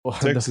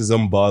Turks is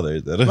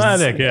unbothered.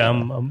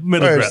 I'm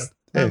middle ground.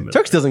 Hey,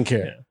 Turks doesn't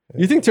care. Yeah.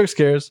 You think Turks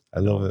cares? I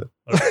love it.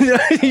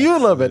 You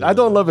love it. I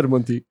don't love it,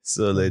 Munti.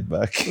 So laid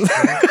back.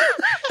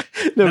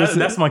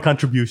 That's my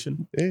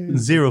contribution.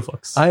 0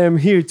 fucks. I am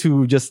here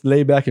to just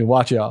lay back and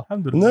watch y'all.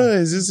 No,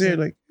 he's just here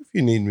like, if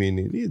you need me,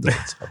 you don't.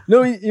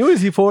 No, you know what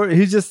is he for?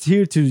 He's just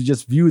here to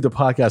just view the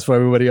podcast for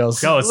everybody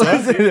else. Yo, it's Yeah.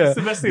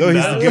 the best thing No,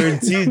 he's about the it.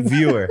 guaranteed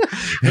viewer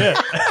Yeah.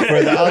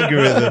 for the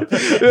algorithm.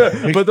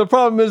 Yeah, but the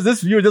problem is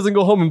this viewer doesn't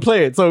go home and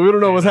play it, so we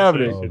don't know what's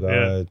happening. Oh,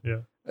 God. Yeah.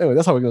 Anyway,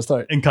 that's how we're gonna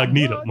start.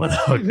 Incognito,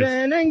 motherfucker.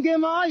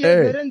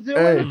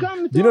 Hey,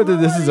 do you know that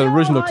this is an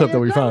original clip that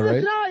we found,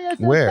 right?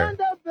 Where?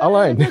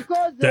 Online.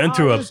 The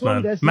interrupts,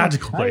 man.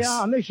 Magical place.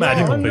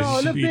 Magical place.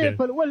 You should be there.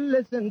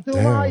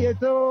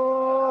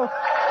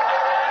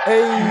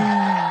 Hey,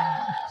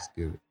 It's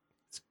good.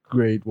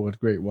 great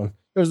one.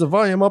 There's the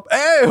volume up.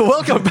 Hey,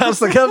 welcome,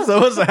 Pastor Kevin.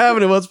 What's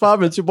happening? What's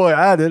poppin'? It's your boy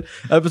Adil,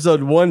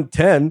 episode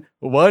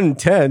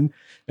 110.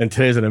 And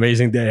today's an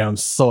amazing day. I'm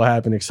so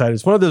happy and excited.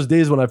 It's one of those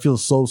days when I feel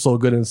so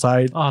good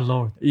inside. Oh,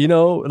 Lord. You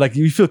know, like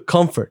you feel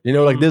comfort. You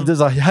know, like there's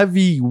a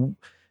heavy,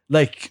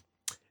 like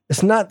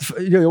it's not.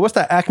 You know, what's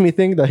that Acme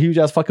thing? The huge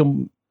ass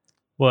fucking.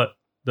 What?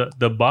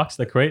 The box,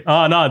 the crate?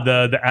 Oh, no,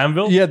 the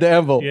anvil? Yeah, the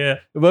anvil. Yeah.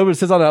 Whatever it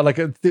sits on like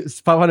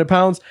 500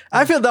 pounds.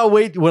 I feel that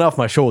weight went off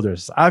my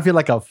shoulders. I feel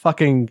like I'm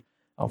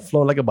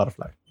flown like a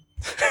butterfly.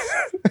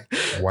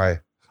 Why?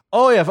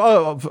 Oh yeah,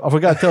 I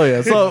forgot to tell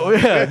you. So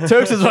yeah,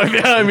 Turks is right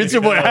behind me. It's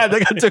your boy. I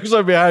got Turks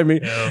right behind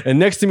me, Yeah. and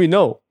next to me,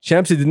 no,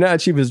 Champsy did not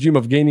achieve his dream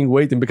of gaining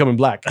weight and becoming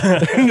black.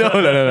 No,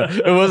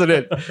 it wasn't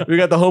it. We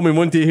got the homie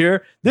Munti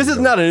here. This is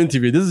not an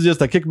interview. This is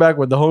just a kickback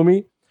with the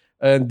homie,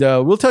 and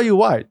we'll tell you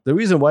why. The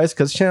reason why is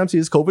because Champsy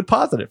is COVID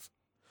positive.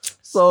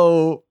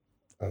 So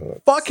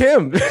fuck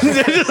him.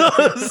 You know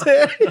what I'm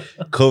saying?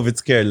 COVID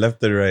scared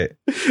left and right.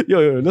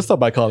 Yo, let's start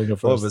by calling him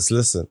Oh, first. but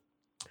listen.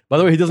 By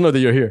the way, he doesn't know that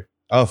you're here.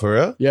 Oh, for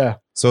real? Yeah,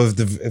 So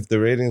if the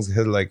ratings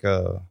hit like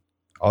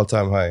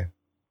all-time high.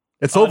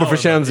 it's over for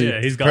Shamsi. Shamsy.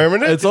 Yeah, he's gone.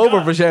 Permanent? It's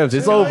over for Shamsy.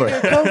 It's over.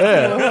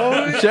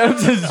 Yeah.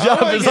 Shamsy's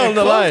job is on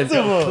the line.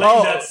 Claim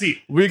Oh, that seat.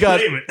 we got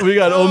Claim it.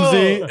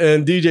 Omzi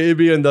and DJ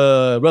Ibi in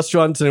the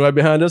restaurant sitting right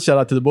behind us. Shout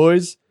out to the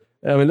boys.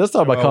 I mean, let's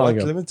start by calling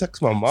Let him. me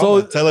text my mom.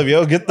 So- So tell him,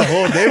 yo, get the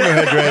whole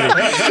neighborhood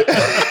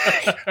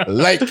ready.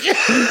 Like,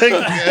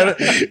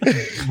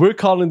 We're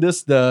calling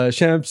this the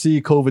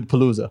Shamsi COVID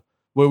Palooza,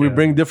 where we Yeah.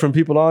 bring different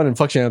people on and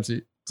fuck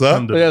Shamsi.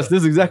 so, Yes, this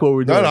is exactly what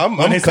we're doing. no, I'm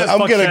When he says gonna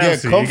fuck get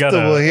Shamsi, you comfortable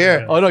gotta- here.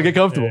 yeah. Oh no, get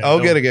comfortable. Yeah.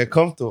 I'm gonna get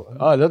comfortable.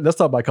 All right, let's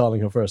start by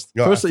calling him first.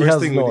 Yo, First, first he has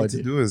thing no we need to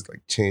idea. do is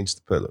like change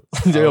the pillows.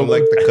 I Yeah, don't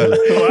like the color.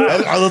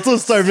 Wow. I'll also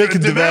start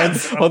making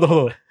demands. Hold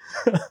on.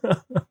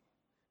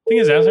 Thing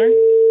is answering?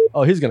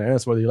 Oh, he's gonna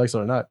answer whether he likes it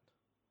or not.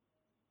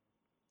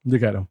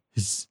 Look at him.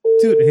 He's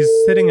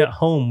sitting at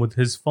home with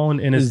his phone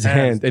in his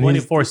hand and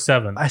he's-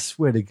 24/7. I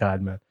swear to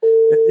God, man.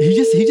 He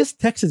just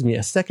texted me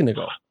a second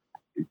ago.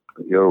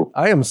 Yo,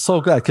 I am so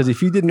glad because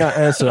if you did not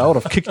answer, I would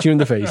have kicked you in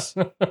the face.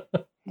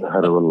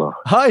 Alhamdulillah.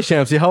 Hi,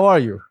 Shamsi. How are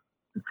you?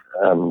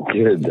 I'm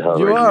good. How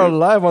You are are you?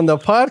 live on the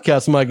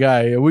podcast, my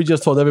guy. We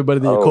just told everybody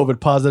that you're Oh. COVID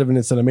positive, and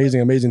it's an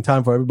amazing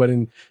time for everybody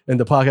in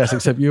the podcast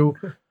except you.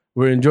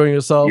 We're enjoying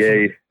yourself.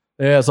 Yay.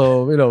 Yeah,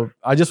 so,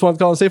 I just want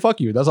to call and say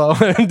fuck you. That's all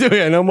I'm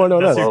doing. No more,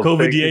 no That's less. your COVID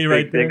thank DA you,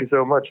 right there. Thank you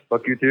so much.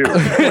 Fuck you too.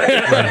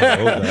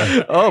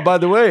 Oh, by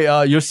the way,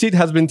 your seat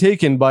has been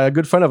taken by a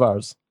good friend of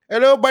ours.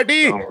 Hello,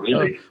 buddy. Oh,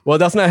 really? Well,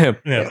 that's not him.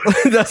 Yeah.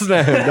 That's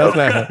not him. That's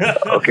not him.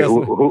 Okay,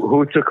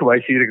 who took my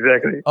seat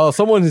exactly? Oh,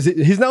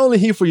 he's not only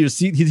here for your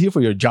seat, he's here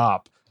for your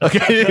job.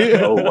 Okay.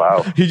 Oh,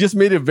 wow. He just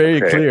made it very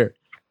Okay. clear.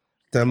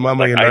 Tell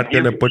mama you're I not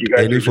gonna knew put you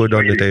guys any were food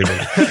on the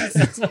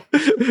just table.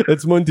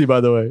 It's Munti,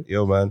 by the way.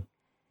 Yo, man.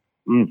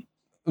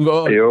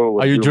 Oh, Yo,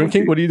 are you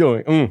drinking? What are you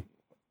doing?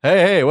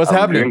 Hey, what's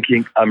happening?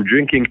 I'm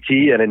drinking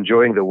tea and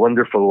enjoying the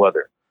wonderful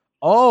weather.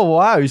 Oh,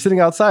 wow. You're sitting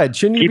outside.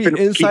 Shouldn't you be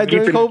inside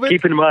during COVID?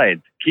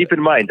 Keep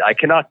in mind, I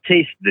cannot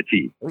taste the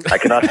tea. I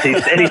cannot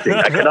taste anything.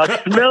 I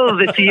cannot smell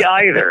the tea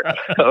either.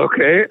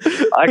 Okay?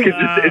 I can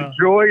just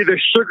enjoy the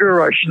sugar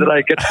rush that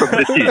I get from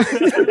the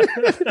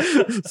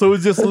tea. So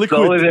it's just That's the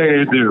only liquid.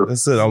 thing I do.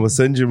 Listen, I'm gonna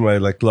send you my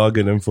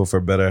login info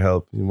for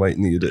BetterHelp. You might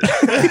need it.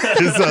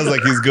 It sounds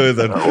like he's good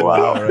at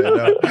Wow. right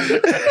now.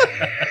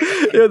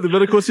 Yeah, the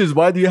better question is,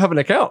 why do you have an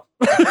account?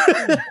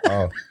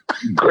 Oh,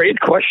 Great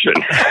question.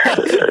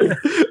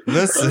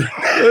 listen.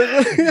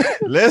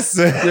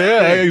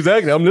 Yeah,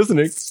 exactly. I'm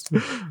listening.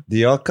 Do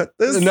y'all cut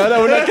this? No,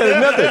 we're not cutting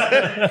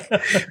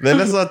nothing. Then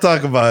let's not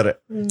talk about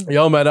it.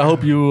 Yo, man, I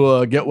hope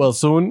you get well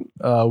soon.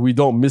 We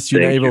don't miss you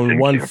Thank you, even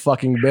thank one you.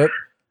 fucking bit.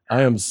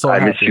 I am so I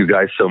happy. miss you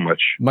guys so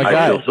much. My I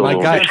guy, feel so my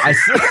lonely. guy.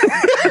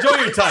 Enjoy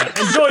your time.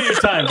 Enjoy your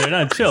time there.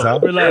 Now, chill. So-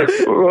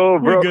 Relax.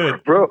 Bro, We're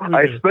good. bro, We're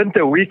I good. spent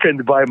a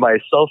weekend by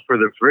myself for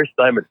the first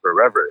time in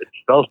forever. It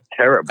felt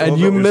terrible. And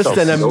you It missed felt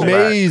an so bad.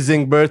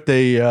 amazing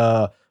birthday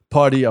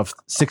party of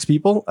 6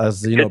 people,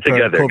 as you know, Get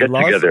together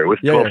laws. with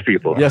 12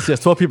 people. Yes,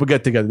 12 people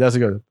get together. That's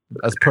good.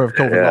 As per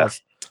COVID Yeah.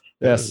 laws.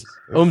 Yes.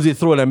 Umzi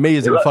threw an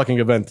amazing Yeah. fucking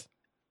event.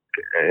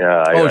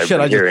 Yeah, Oh I've shit!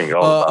 been I hearing just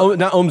all about it.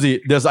 not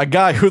Omzi. There's a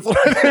guy who's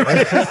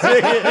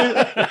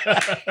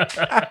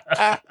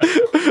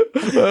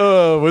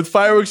with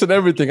fireworks and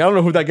everything. I don't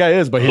know who that guy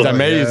is, but he's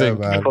amazing.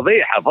 man.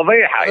 فضيحة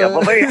فضيحة يا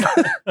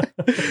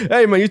فضيحة.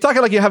 Hey man, you're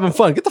talking like you're having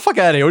fun. Get the fuck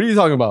out of here. What are you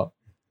talking about?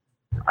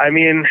 I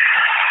mean,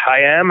 I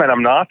am and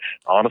I'm not,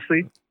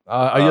 honestly.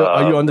 Are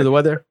you under the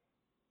weather?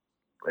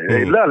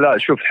 لا لا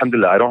شوف الحمد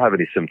لله I don't have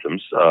any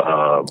symptoms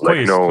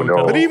like no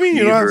What do you mean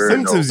you don't have fever,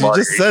 symptoms? no You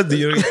just body said that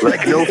you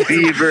like no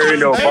fever,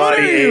 no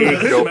body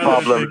ache, no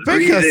problems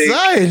pick a breathing.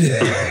 side.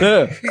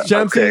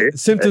 Shamsi, Okay.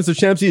 symptoms of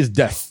Shamsi is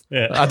death.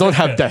 Yeah. I don't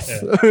have death.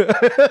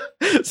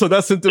 So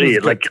that symptom is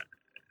Yeah, like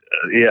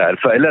yeah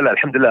لا لا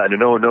الحمد لله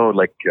no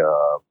like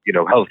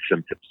health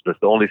symptoms, but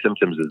the only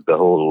symptoms is the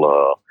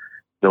whole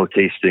no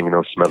tasting,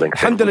 no smelling.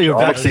 Alhamdulillah, you're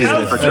Honestly,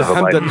 vaccinated. it's a bit of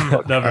a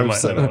mind-fuck. Never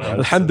mind.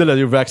 Alhamdulillah,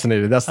 you're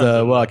vaccinated. That's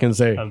what I can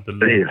say.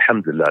 إيه،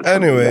 الحمد لله.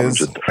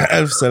 Anyways,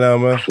 Alf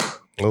Salama.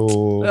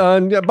 Oh,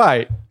 Yeah,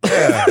 bye.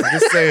 yeah.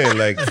 Just saying,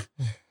 like,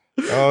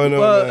 oh no.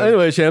 Well, man.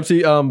 anyway,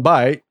 Shamsi,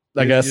 bye.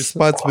 I Your guess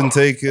spot's been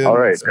taken. All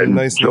right, It's been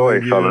nice enjoy,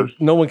 knowing you. fellas.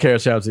 no one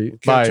cares, Shamsi.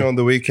 Catch you Bye. on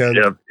the weekend.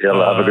 Yeah,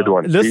 have a good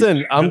one.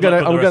 Listen, I'm Good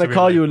luck gonna with the rest of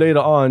call your you day. later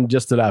on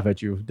just to laugh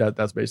at you.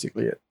 That's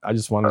basically it. I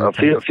just want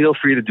to Feel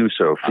free to do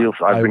so.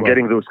 I've been will.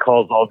 getting those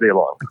calls all day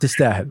long.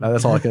 تستاهل.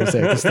 That's all I can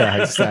say.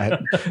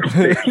 تستاهل.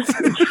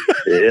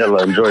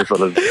 يلا enjoy,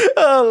 fellas.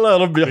 الله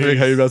ربي يحميك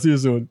حبيبي. I'll see you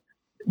soon.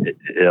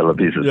 يلا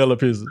peace. Yalla,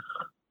 peace.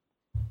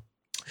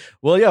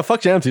 Well, yeah,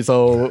 fuck Shamsi, so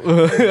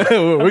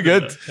we're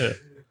good. Yeah.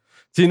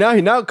 See,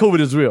 now COVID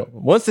is real.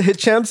 Once it hit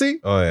Shamsi,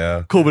 Oh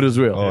yeah. COVID is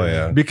real. Oh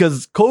yeah.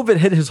 Because COVID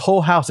hit his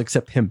whole house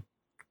except him.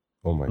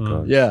 Oh my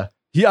god. Yeah.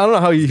 I don't know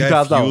how he Guy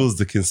passed out. fuels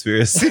the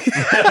conspiracy.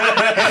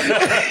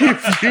 He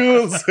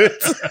fuels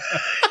it.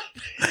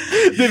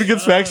 Then he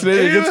gets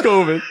vaccinated against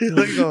COVID.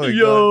 Like, oh my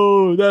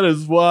Yo, that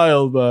is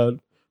wild, man.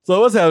 So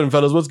what's happening,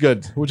 fellas? What's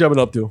good? What you been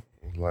up to?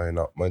 Why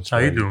not much? How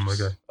you man. doing, my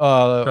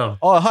guy?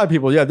 Oh, hi,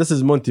 people. Yeah, this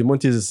is Monty.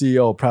 Monty is the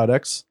CEO of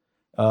ProudX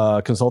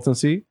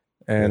consultancy,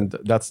 and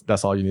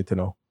that's all you need to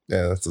know.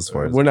 Yeah, that's as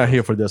far as We're not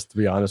here for this, to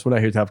be honest. We're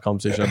not here to have a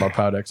conversation about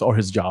ProudX or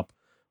his job.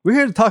 We're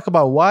here to talk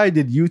about why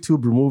did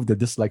YouTube remove the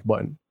dislike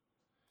button.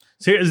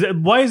 See,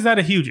 why is that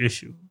a huge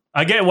issue?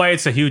 I get why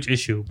it's a huge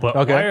issue, but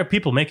Okay. why are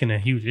people making a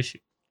huge issue?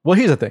 Well,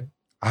 here's the thing.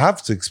 I have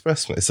to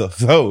express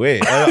myself. No way.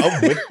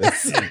 I'm with this.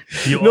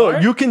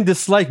 You can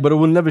dislike, but it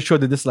will never show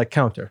the dislike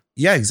counter.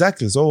 Yeah,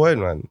 exactly. So what,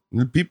 man?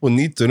 People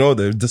need to know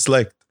they're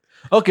disliked.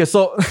 Okay,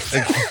 so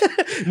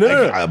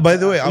no. By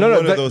the way, I'm one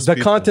of those the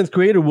people. content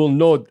creator will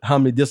know how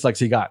many dislikes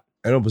he got.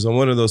 I know, but I'm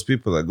one of those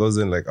people that goes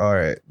in like, all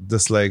right,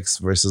 dislikes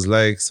versus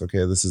likes.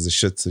 Okay, this is a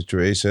shit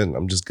situation.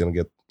 I'm just gonna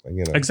get,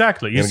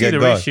 Exactly. You Gonna see get the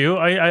God. ratio.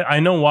 I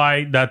know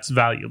why that's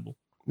valuable,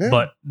 Yeah.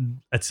 but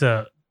at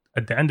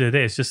the end of the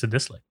day, it's just a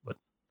dislike. But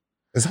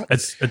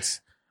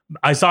it's.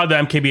 I saw the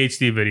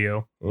MKBHD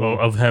video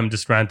of him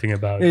just ranting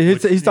about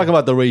it. He's talking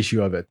about the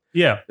ratio of it.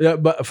 Yeah. Yeah,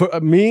 but for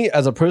me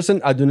as a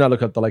person, I do not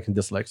look at the like and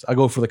dislikes. I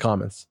go for the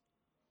comments.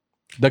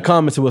 The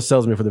comments is what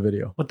sells me for the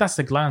video. But that's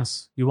the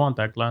glance. You want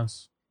that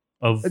glance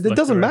of. It like,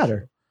 doesn't the matter.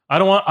 ratio.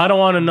 I don't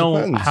want to know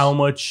Depends. how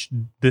much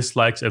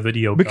dislikes a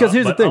video. Because got,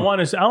 here's the but thing.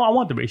 I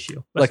want the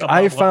ratio. That's Like the-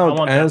 I want found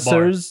that bar.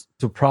 answers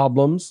to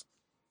problems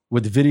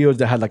with videos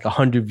that had like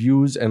 100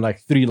 views and like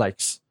 3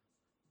 likes.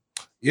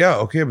 Yeah,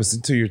 okay, but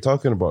until you're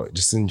talking about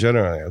just in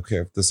general, like, okay,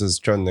 if this is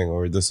trending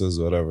or this is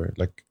whatever,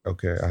 like,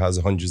 okay, it has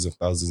hundreds of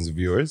thousands of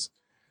viewers.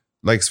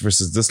 Likes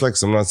versus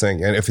dislikes, I'm not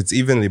saying, and if it's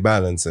evenly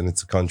balanced and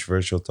it's a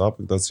controversial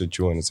topic, that's what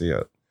you want to see.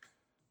 Yeah.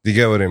 Do you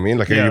get what I mean?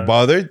 Like, are Yeah. you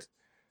bothered?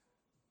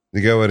 Do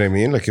you get what I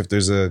mean? Like, if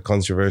there's a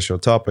controversial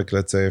topic,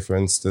 let's say, for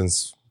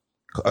instance,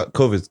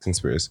 COVID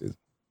conspiracy,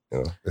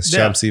 is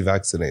Yeah. Shamsi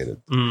vaccinated?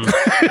 Mm.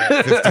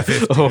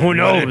 50-50. Oh, who What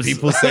are knows?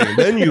 people saying?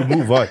 Then you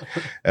move on.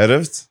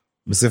 عرفت?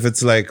 But if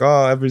it's like,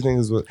 oh, everything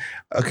is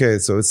okay,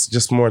 so it's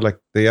just more like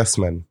the yes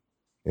men,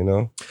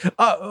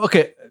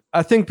 Okay,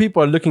 I think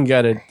people are looking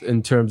at it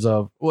in terms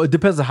of, well, it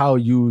depends on how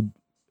you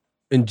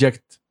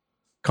inject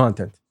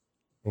content.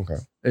 Okay.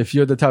 If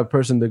you're the type of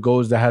person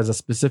that has a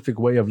specific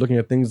way of looking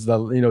at things, that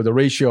the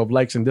ratio of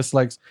likes and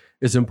dislikes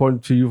is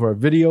important to you for a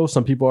video.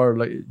 Some people are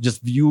like,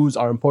 just views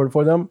are important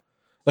for them.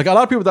 Like a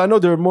lot of people that I know,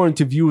 they're more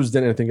into views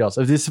than anything else.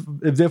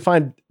 If they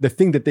find the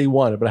thing that they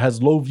want, but it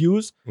has low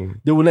views,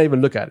 they will not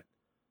even look at it.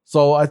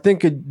 So I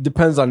think it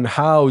depends on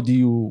how do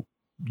you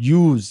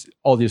use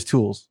all these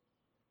tools.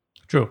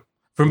 True.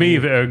 For me,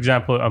 for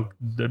example,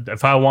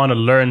 if I want to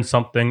learn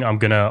something, I'm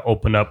going to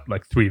open up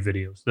like 3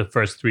 videos, the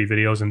first 3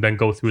 videos, and then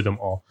go through them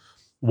all.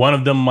 One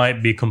of them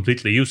might be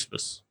completely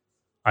useless.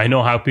 I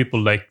know how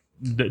people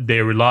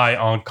they rely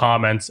on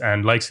comments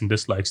and likes and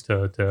dislikes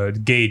to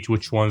gauge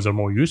which ones are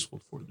more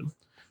useful for them.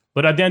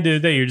 But at the end of the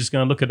day, you're just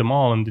going to look at them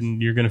all and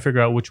then you're going to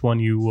figure out which one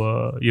you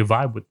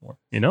vibe with more,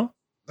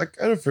 Like,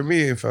 I don't know, for me,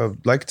 if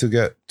I'd like to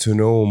get to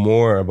know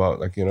more about,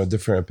 like,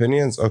 different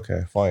opinions,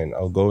 okay, fine,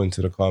 I'll go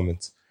into the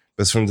comments.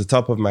 But from the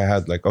top of my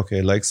head, like,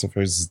 okay, likes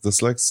versus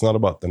dislikes, it's not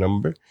about the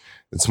number.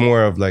 It's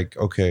more of like,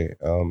 okay,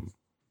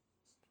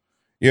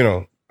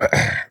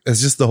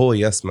 it's just the whole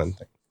yes man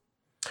thing.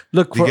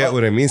 Look, You get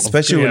what I mean?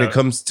 Especially when yeah. it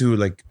comes to,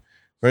 like,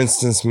 for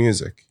instance,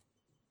 music.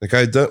 Like,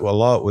 I do a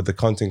lot with the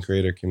content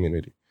creator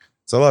community.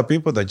 So a lot of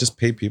people that just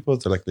pay people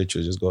to, like,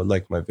 literally just go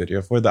like my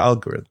video for the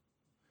algorithm.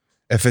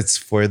 If it's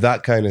for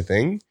that kind of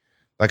thing,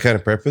 that kind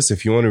of purpose,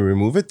 if you want to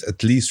remove it,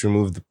 at least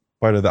remove the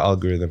part of the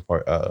algorithm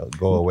part,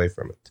 go away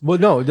from it. well,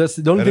 no, that's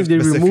the only thing they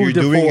But if removed you're it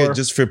doing for. it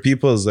just for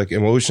people's, like,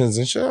 emotions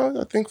and shit,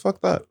 I think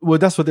fuck that. Well,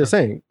 that's what they're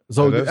saying.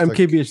 So That is,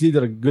 MKBHD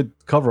did a good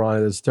cover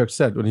on it, as Turk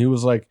said, when he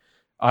was like,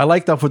 I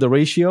like that for the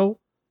ratio,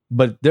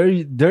 but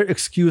their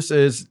excuse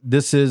is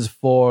this is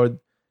for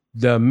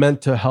the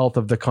mental health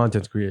of the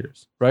content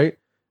creators, right?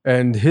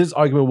 And his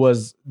argument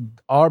was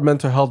our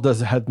mental health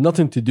had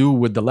nothing to do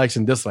with the likes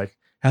and dislikes.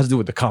 It has to do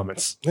with the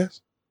comments.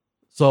 Yes.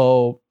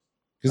 So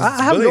 'Cause I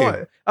it's have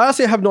bullying.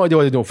 honestly, I have no idea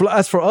what they're doing.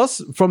 As for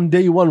us, from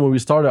day one when we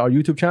started our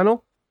YouTube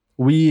channel,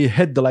 we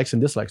hit the likes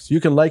and dislikes.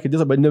 You can like it,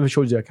 dislike, but it never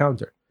shows you a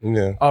counter.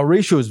 Yeah. Our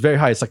ratio is very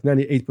high. It's like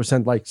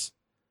 98% likes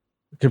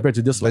compared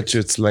to dislikes. Bet you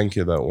it's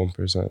lanky, that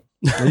 1%.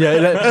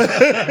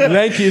 Yeah,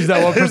 Lanky is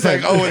that 1%. It's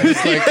like, أول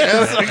dislike.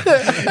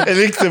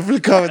 اللي يكتب في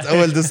الكومنت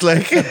أول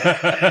dislike.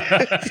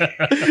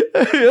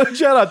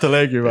 Shout out to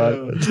Lanky,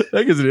 man.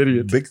 Lanky's an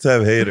idiot. Big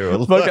time hater.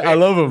 Fuck, والله. I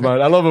love him,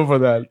 man. I love him for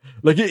that.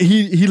 Like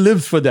he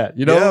lives for that,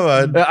 you know?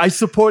 Yeah, man. I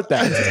support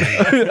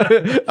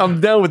that.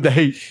 I'm down with the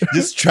hate.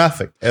 Just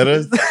traffic.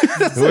 Where's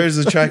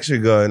the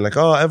traction going? Like,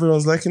 oh,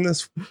 everyone's liking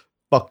this.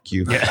 Fuck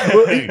you.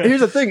 Well,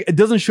 here's the thing: it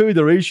doesn't show you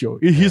the ratio.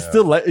 He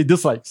still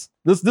dislikes.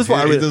 This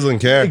why He doesn't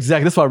care.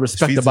 exactly. That's why I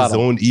respect Feeds about his him.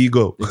 own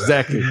ego.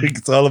 Exactly.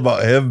 It's all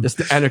about him. It's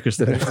the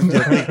anarchist in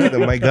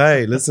him. My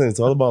guy, listen,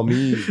 it's all about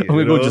me. I'm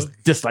gonna go just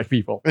dislike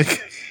people.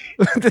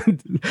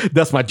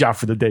 That's my job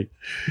for the day.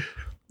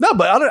 No,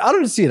 but I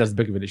don't see it as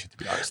big of an issue, to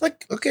be honest.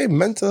 like, okay,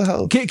 mental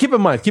health. Keep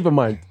in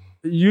mind.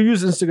 You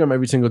use Instagram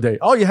every single day.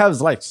 All you have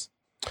is likes.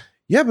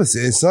 Yeah, but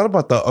it's not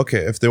about that.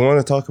 Okay, if they want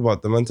to talk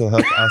about the mental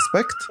health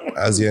aspect,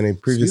 as previously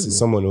Excuse me.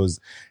 someone who was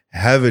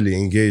heavily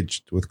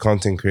engaged with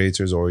content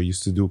creators or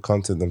used to do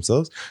content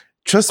themselves,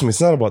 trust me,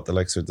 it's not about the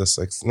likes or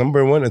dislikes.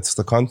 Number one, it's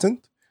the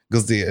content,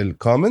 because the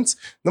comments.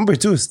 Number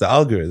two, it's the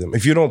algorithm.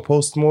 If you don't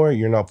post more,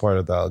 you're not part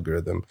of the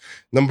algorithm.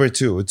 Number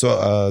three,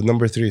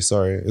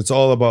 it's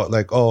all about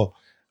like, oh,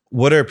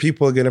 what are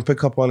people gonna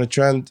pick up on a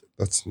trend?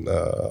 That's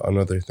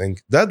another thing.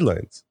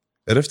 Deadlines.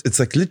 It's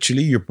like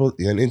literally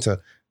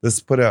let's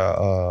put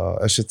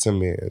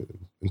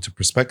into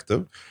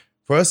perspective.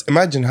 For us,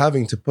 imagine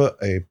having to put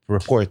a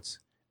report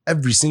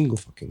every single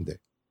fucking day.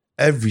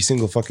 Every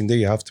single fucking day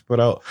you have to put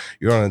out,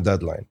 you're on a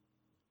deadline.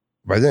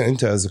 بعدين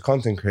انت as a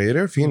content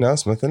creator, في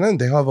ناس مثلا,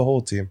 they have a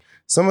whole team.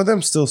 Some of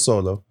them still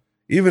solo,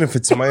 even if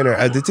it's minor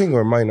editing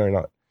or minor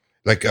not.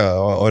 Like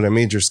on a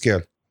major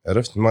scale.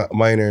 عرفت?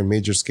 Minor,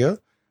 major scale.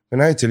 في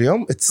نهاية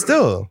اليوم, it's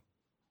still,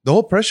 the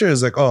whole pressure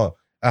is like, oh,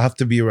 I have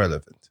to be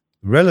relevant.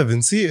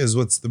 Relevancy is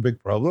what's the big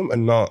problem,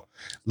 and not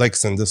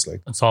likes and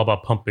dislikes. It's all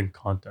about pumping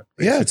content.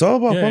 Yeah, it's all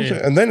about Yeah, pumping,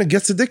 yeah. and then it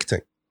gets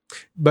addicting.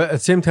 But at the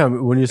same time,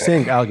 when you're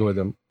saying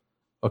algorithm,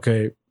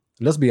 okay,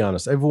 let's be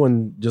honest.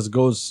 Everyone just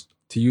goes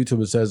to YouTube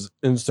and says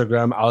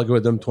Instagram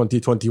algorithm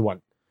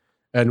 2021.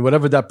 And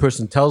whatever that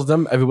person tells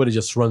them, everybody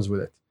just runs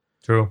with it.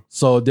 True.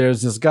 So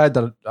there's this guy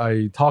that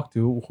I talked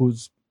to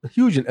who's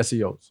huge in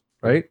SEOs,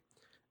 right?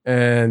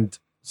 And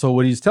so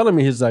what he's telling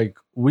me, he's like,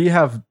 we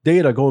have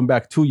data going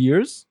back 2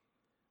 years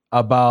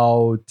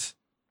about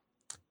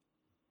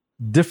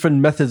different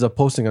methods of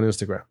posting on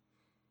Instagram.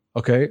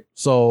 Okay.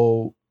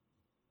 So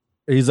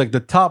he's like, the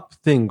top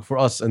thing for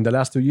us in the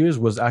last 2 years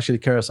was actually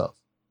carousels.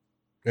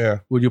 Yeah.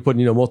 Where you put,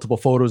 multiple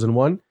photos in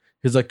one.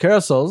 He's like,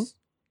 carousels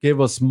gave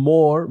us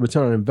more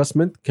return on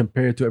investment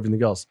compared to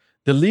everything else.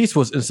 The least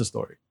was Insta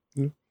Story.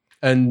 Mm.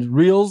 And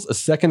Reels a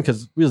second,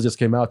 because Reels just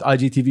came out.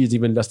 IGTV is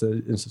even less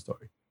than Insta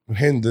Story.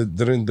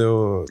 Didn't they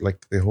like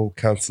the whole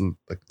cancel,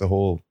 like the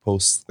whole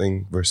post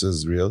thing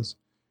versus Reels?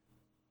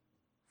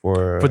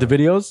 For For the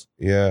videos?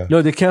 yeah.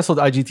 No, they canceled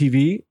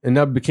IGTV, and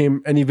that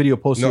became any video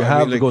post No, you I have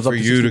mean, like, that goes up for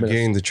to you 60 to minutes.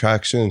 gain the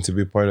traction and to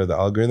be part of the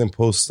algorithm,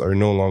 posts are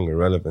no longer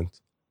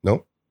relevant.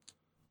 No?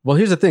 Well,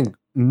 here's the thing.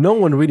 No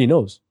one really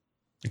knows.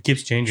 It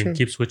keeps changing, Sure.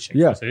 keeps switching.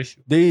 Yeah. That's the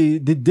issue. They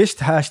dished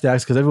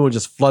hashtags because everyone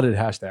just flooded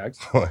hashtags.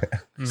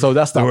 So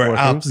that's There not were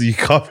working. apps you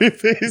copy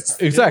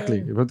paste.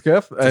 Exactly. But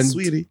Kev, and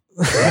Sweetie.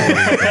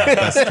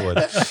 That was the best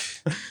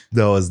one.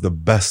 That was the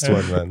best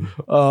one,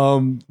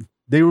 man.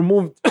 they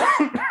removed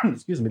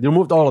excuse me, they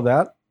removed all of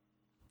that.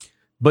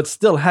 But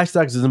still,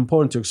 hashtags is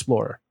important to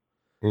Explorer.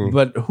 Mm.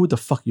 But who the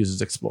fuck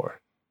uses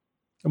Explorer?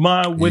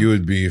 With You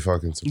would be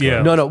fucking surprised.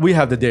 Yeah. No, we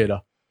have the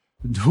data.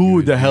 You Who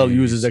would the hell be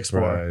uses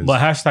Explorer? surprised.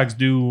 But hashtags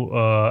do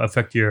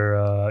affect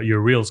your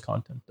Reels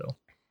content though,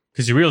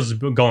 because your Reels is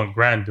going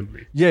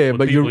randomly. Yeah, With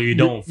but people you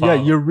don't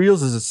follow. your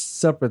Reels is a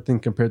separate thing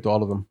compared to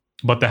all of them.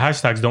 But the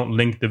hashtags don't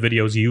link the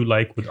videos you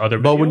like with other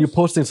videos. But when you're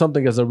posting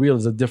something as a Reel,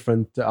 is a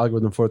different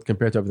algorithm for it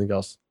compared to everything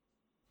else.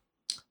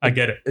 I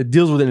get it, It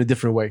deals with it in a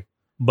different way.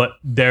 but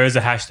there is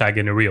a hashtag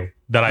in a Reel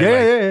that I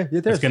like.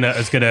 Yeah.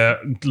 It's gonna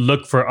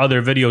look for other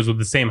videos with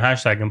the same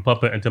hashtag and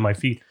pump it into my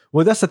feed.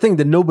 Well, that's the thing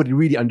that nobody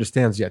really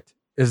understands yet.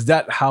 Is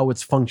that how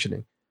it's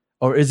functioning?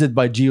 Or is it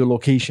by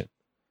geolocation?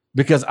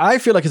 Because I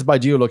feel like it's by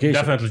geolocation.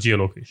 Definitely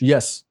geolocation.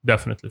 Yes.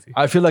 Definitely.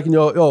 I feel like,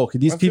 okay,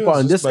 these I feel people are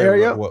it's in just this by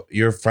area. what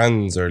your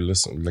friends are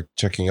listening, like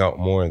checking out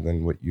more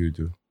than what you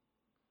do.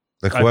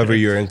 Like I whoever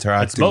think you're it's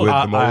interacting both. with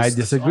the most. I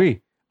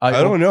disagree. I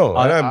don't know.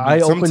 I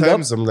opened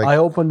Sometimes up, I'm like, I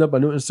opened up a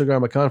new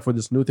Instagram account for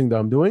this new thing that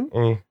I'm doing.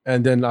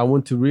 And then I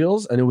went to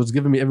Reels and it was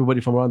giving me everybody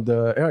from around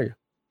the area.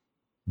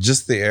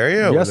 just the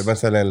area. Yes. Or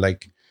مثلا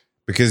like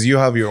because you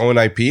have your own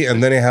IP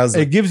and then it has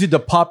It gives you the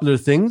popular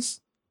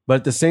things, but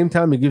at the same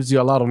time, it gives you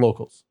a lot of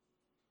locals.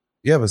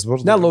 yeah, but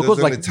برضه Not locals,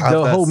 doesn't like it have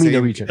the that whole MENA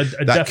same- region.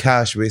 that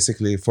cash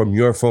basically from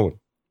your phone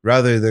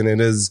rather than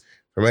it is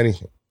from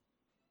anything.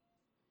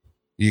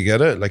 You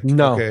get it? Like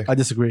No, okay, I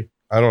disagree.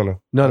 I don't know.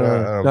 No,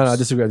 I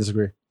disagree. I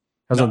disagree.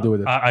 Has nothing to do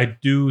with it. I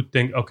do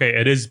think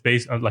it is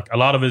based on like a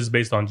lot of it is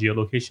based on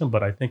geolocation,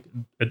 but I think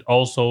it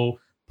also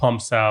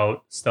pumps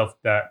out stuff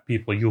that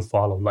people you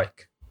follow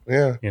like.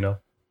 Yeah.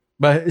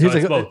 But here's So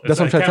it's like, both. that's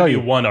what I'm trying to tell It you.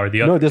 can't be one or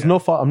the other. No, there's no.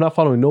 I'm not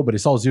following nobody.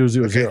 It's all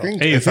 000. Okay, I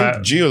think, Hey, I if think I-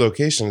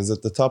 geolocation is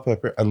at the top of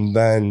it, and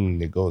then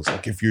it goes.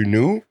 Like if you're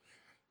new,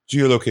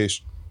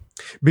 geolocation.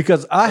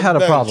 Because I had a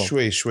Then problem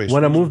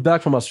when I moved back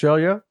from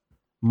Australia.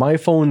 My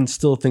phone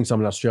still thinks I'm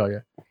in Australia.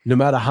 No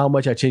matter how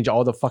much I change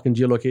all the fucking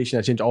geolocation,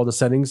 I change all the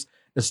settings,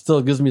 it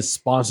still gives me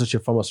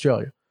sponsorship from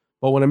Australia.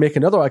 But when I make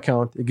another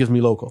account, it gives me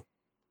local.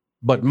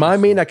 But my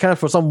main account,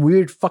 for some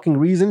weird fucking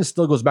reason,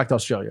 still goes back to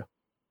Australia.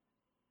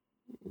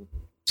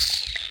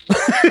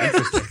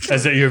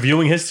 Is it your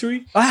viewing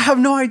history? I have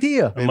no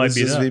idea. It might this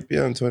be is that.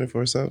 VPN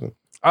 24/7.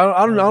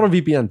 I don't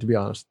VPN, to be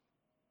honest.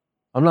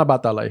 I'm not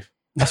about that life.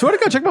 I swear to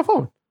God, check my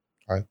phone.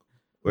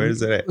 Where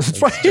is it at?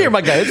 It's right here, my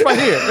guy. It's right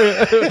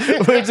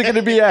here. Where's it going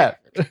to be at?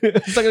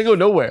 It's not going to go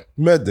nowhere.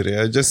 Medri.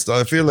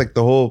 I feel like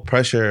the whole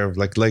pressure of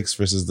like likes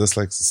versus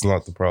dislikes is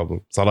not the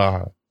problem.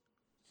 Salaha.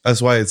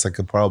 That's why it's like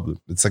a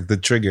problem. It's like the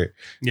trigger.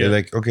 Yeah. You're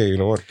like, okay, you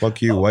know what?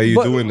 Fuck you. Why are you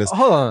But doing this?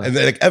 Hold on. And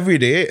then, like every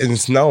day, and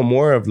it's now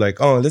more of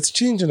like, oh, let's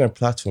change in our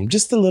platform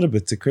just a little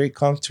bit to create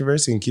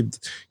controversy and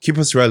keep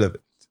us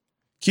relevant.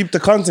 Keep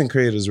the content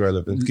creators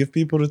relevant. Give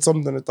people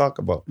something to talk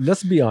about.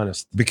 Let's be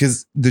honest.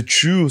 Because the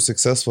true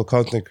successful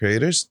content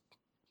creators,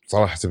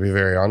 so I have to be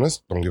very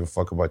honest, don't give a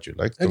fuck about your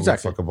likes, don't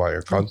Exactly. give a fuck about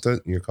your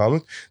content, your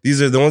comment.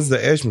 These are the ones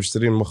that ايش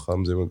مشترين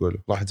مخهم زي ما يقولوا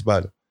راحت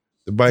بالهم.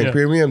 They're buying Yeah.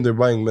 premium, they're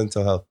buying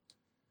mental health.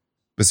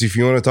 But if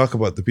you want to talk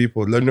about the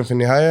people, لأنه في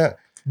النهاية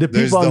The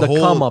There's people on the the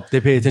whole- come up, they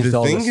pay attention to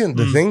all this.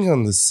 the thing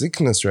on the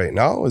sickness right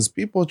now is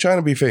people trying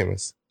to be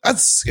famous.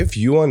 That's if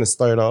you want to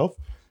start off,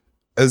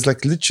 is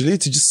like literally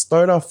to just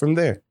start off from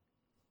there.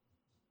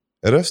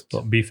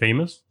 عرفت? Be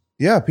famous.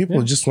 Yeah, people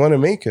Yeah. just want to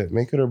make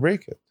it or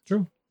break it.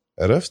 True.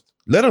 عرفت?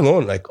 Let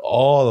alone like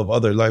all of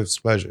other life's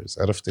pleasures.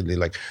 عرفت اللي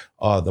like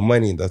the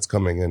money that's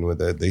coming in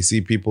with it. They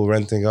see people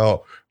renting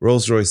out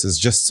Rolls Royces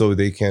just so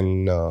they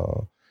can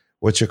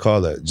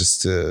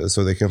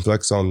so they can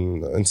flex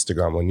on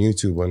Instagram, on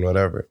YouTube, and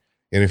whatever.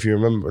 And if you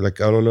remember, like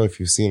I don't know if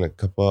you've seen a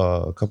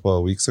couple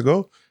of weeks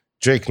ago,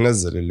 Drake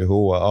نزل اللي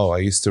هو I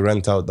used to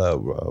rent out that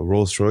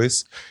Rolls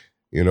Royce,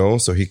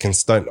 so he can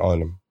stunt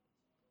on him.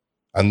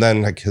 And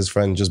then like his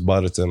friend just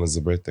bought it to him as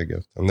a birthday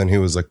gift. And then he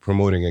was like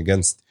promoting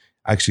against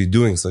actually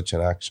doing such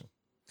an action.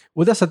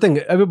 Well, that's the thing.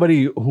 Everybody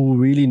who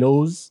really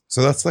knows,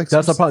 So that's like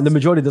that's the problem. The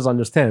majority doesn't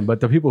understand, but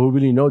the people who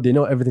really know, they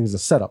know everything's a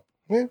setup.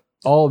 Yeah.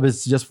 All of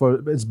it's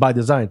it's by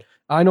design.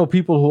 I know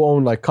people who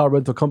own like car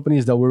rental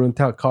companies that will rent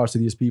out cars to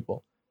these people.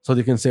 So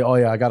they can say, oh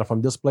yeah, I got it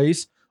from this place.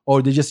 Or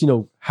they just,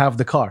 have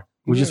the car.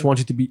 We just Yeah. want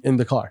you to be in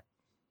the car.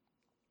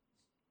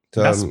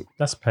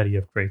 That's petty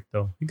of Drake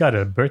though. You got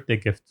a birthday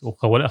gift.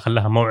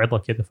 خلاها موعظة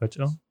كده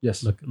فجأة.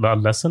 Yes. Like a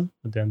lesson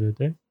at the end of the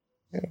day.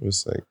 yeah, it was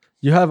like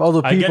You have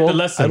other I get people. the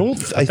lesson.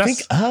 I think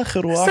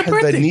آخر واحد that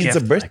birthday needs a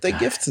gift, birthday my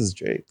gift is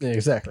Drake. Yeah,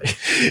 exactly.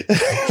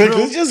 Like,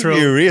 let's just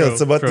be real.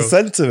 It's about the true.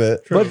 sentiment.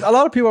 But a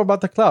lot of people are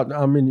about the cloud.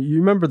 I mean, you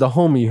remember the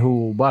homie who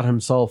bought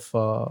himself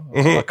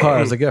a car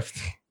as a gift.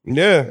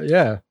 Yeah,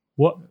 Yeah.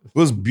 What? it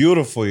was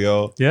beautiful, yo.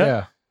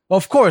 Yeah.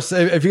 Of course,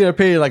 if you're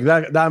gonna pay like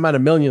that amount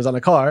of millions on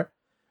a car,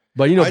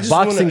 but I just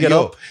boxing wanna- it yo,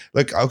 up.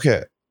 Like, okay,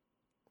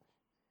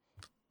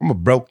 I'm a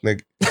broke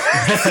nigga.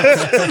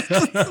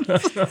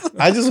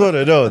 I just want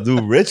to know: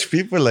 do rich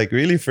people like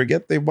really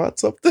forget they bought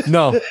something?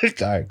 No,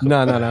 Alright, cool.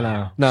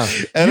 no.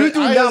 And You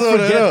do I not just wanna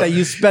forget know. that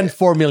you spent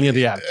 4 million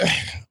riyal.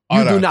 You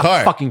On do a not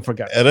car. fucking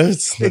forget. And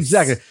it's-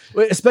 Exactly.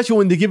 Especially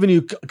when they're giving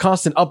you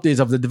constant updates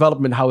of the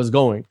development, how it's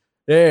going.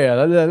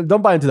 Yeah,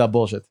 don't buy into that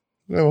bullshit.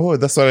 No,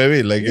 that's what I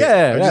mean. Like,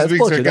 Yeah, I'm it's just being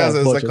bullshit.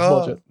 sarcastic. It's It's like,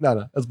 bullshit. oh,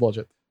 No, that's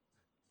bullshit.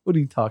 What are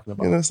you talking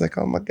about? it's like,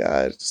 oh my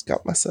god, I just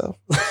got myself.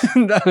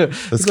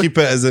 Let's Let's keep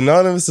it as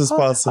anonymous as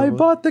possible. I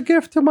bought the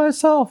gift to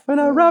myself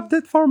and I wrapped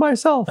it for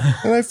myself.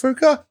 and I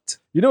forgot.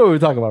 You know what we're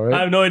talking about, I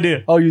right? have no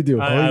idea. Oh, you do.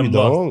 I'm you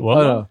lost. don't? Well,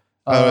 Oh, no.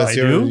 Oh, it's I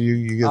your- do?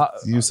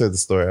 you said the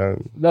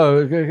story. No,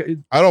 okay,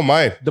 I don't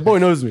mind. the boy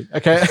knows me.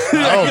 Okay.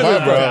 Oh,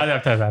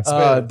 my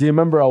bro. Do you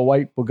remember a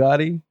white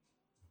Bugatti?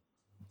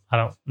 I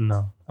don't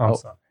know. I'm Oh.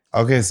 sorry.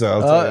 Okay, so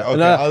I'll tell you. Okay,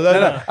 no, I'll let, no,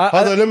 no.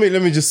 hold on.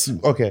 Let me just.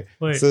 Okay,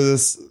 Wait. so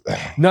this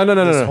No.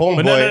 this But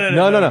homeboy.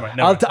 No. never mind,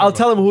 I'll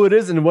tell him who it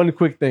is in one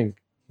quick thing.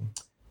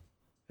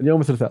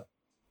 اليوم الثلاثاء.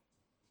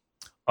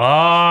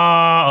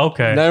 Ah,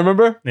 okay. Now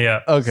remember?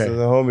 Yeah. Okay. So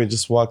the homie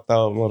just walked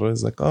out. And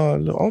was like,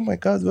 oh my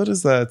God, what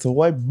is that? It's a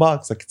white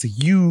box. Like, it's a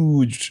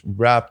huge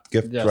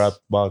gift Yes.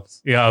 wrapped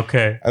box. Yeah,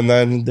 okay. And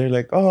then they're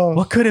like, oh,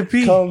 What could it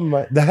be? come,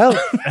 the help.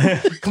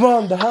 Come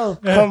on, the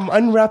help. Come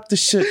unwrap the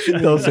shit.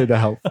 Don't say the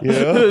help. You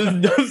know?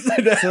 Don't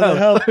say the So the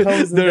help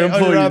comes and They're they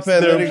unwrap employees. it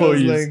and They're then it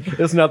goes employees. like-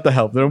 It's not the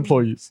help. They're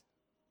employees.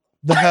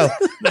 The help.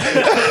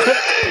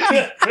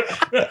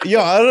 Yo,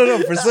 I don't know.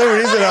 For some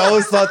reason, I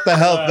always thought the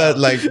help that,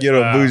 like, you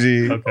know,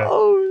 bougie. Okay.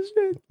 Oh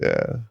shit.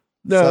 Yeah.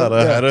 No,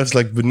 سارة yeah. عرفت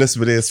like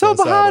بالنسبة لي اسمها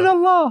سارة.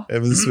 Subhanallah.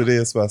 بالنسبة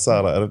لي اسمها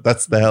سارة عرفت.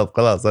 That's the help.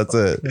 خلاص. That's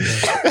it.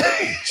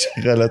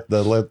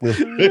 شغلتنا الله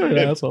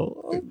يطول.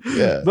 Asshole.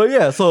 Yeah. But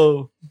yeah,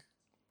 so,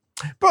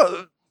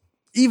 bro,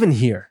 even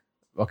here,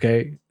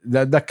 okay,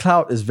 that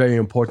clout is very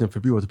important for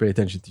people to pay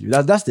attention to you.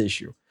 That's the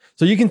issue.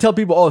 So you can tell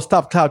people, oh,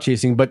 stop clout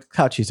chasing, but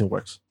clout chasing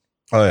works.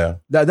 Oh yeah.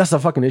 That's the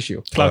fucking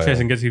issue. Cloud Oh, yeah.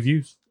 chasing gets you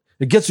views.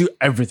 It gets you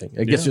everything.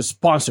 It gets Yeah. you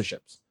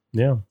sponsorships.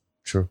 Yeah.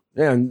 True.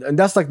 Yeah, and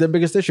that's like the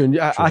biggest issue. And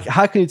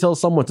how can you tell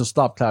someone to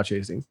stop clout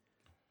chasing?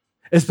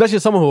 Especially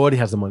someone who already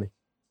has the money.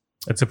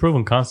 It's a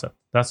proven concept.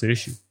 That's the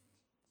issue.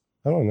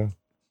 I don't know.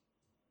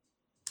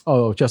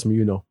 Oh, trust me,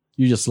 you know.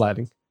 You're just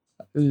sliding.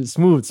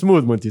 Smooth,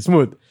 Monty.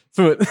 Smooth.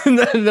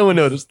 No one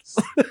noticed.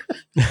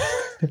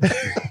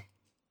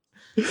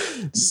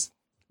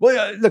 Well,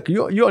 yeah, look,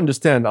 you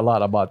understand a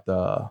lot about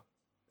the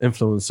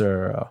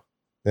influencer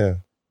Yeah.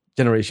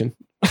 generation.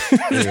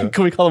 Yeah.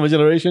 Can we call them a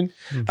generation?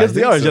 I Because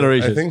they think are a so.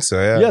 generation. I think so,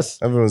 yeah. Yes.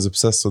 Everyone's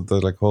obsessed with the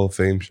like whole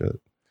fame shit.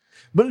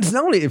 But it's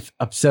not only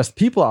obsessed,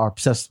 people are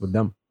obsessed with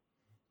them.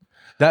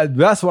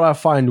 That's what I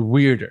find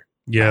weirder.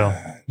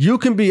 Yeah. You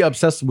can be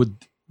obsessed with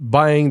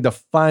buying the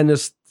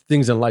finest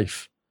things in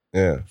life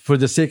Yeah. for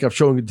the sake of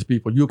showing it to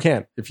people. You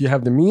can. If you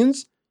have the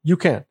means, you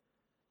can.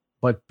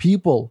 But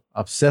people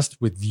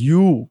obsessed with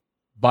you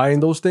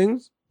buying those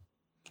things,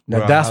 now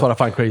Bro, that's what I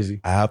find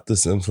crazy. I have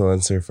this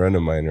influencer friend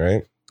of mine,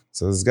 right?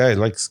 So this guy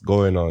likes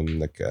going on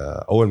like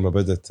أول ما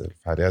بدت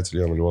الفعاليات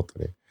اليوم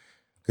الوطني.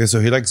 Okay,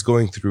 so he likes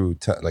going through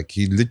like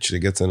he literally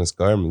gets in his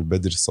car من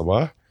بدري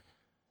الصباح,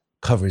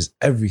 covers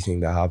everything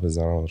that happens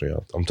around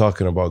Riyadh. I'm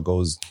talking about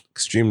goes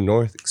extreme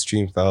north,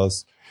 extreme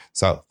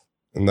south,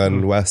 and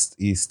then west,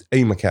 east,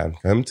 أي مكان,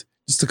 فهمت?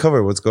 Just to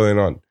cover what's going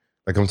on.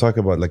 Like I'm talking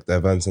about like the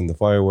events and the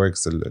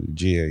fireworks that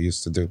Gia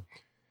used to do.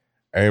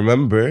 I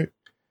remember.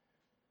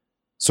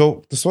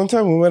 So this one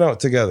time we went out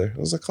together. I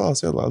was like,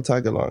 خلاص يلا I'll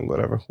tag along,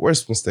 whatever.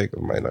 Worst mistake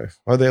of my life.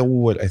 I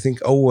think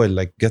أول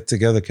like get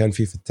together كان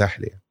في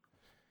التحلية.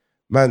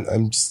 Man,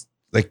 I'm just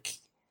like,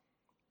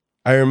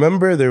 I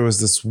remember there was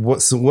this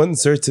one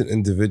certain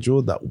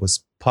individual that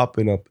was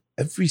popping up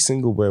every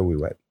single where we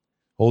went,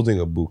 holding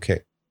a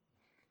bouquet.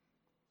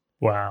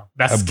 Wow.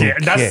 That's A scary.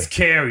 bouquet. That's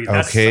scary.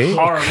 That's Okay.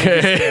 horrible.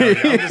 Scary.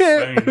 I'm just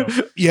saying, though.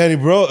 Yeah,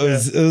 bro,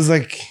 it was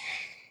like,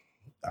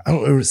 I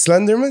don't know,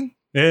 Slenderman?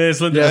 Yeah,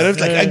 it's like, I don't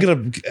like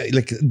أقرب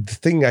like the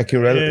thing I can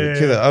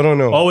كذا, I don't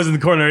know. always in the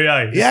corner of your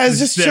eye. Yeah, it's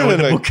just there with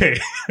chilling, the like- bouquet.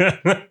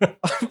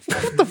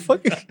 What the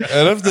fuck?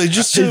 I don't know,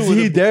 just chill Is with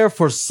he it. there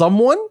for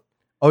someone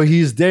or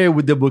he's there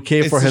with the bouquet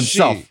It's for a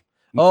himself? she.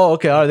 Oh,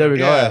 okay. All right, there we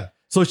go. Yeah. All right.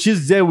 So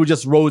she's there with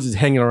just roses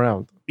hanging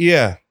around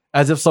Yeah,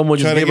 as if someone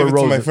just trying to gave give her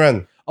it to my roses.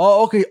 friend.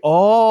 Oh, okay.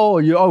 Oh,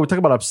 we're talking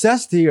about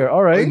obsessed here.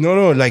 All right.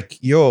 No, like,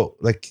 yo,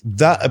 like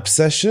that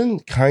obsession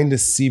kind of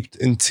seeped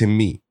into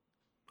me.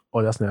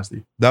 Oh, that's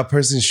nasty. That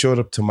person showed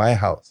up to my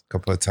house a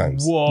couple of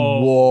times,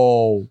 Whoa.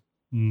 Whoa.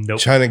 Nope.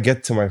 trying to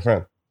get to my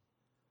friend.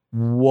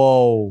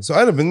 Whoa. So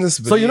I'd have been this.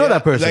 So you know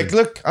that person? Like,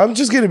 look, I'm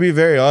just gonna be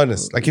very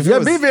honest. Like, if Yeah, it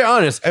was, be very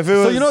honest. if it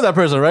So was- you know that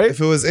person, right? if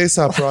it was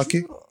ASAP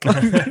Rocky,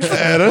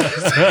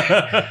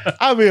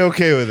 I'll be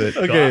okay with it.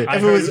 Okay.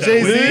 If it was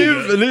Jay Z,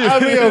 I'll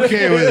be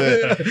okay with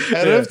it.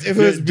 And if it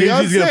was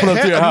Jay-Z's Beyonce, gonna pull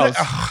up to your I'm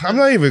house. I'm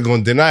not even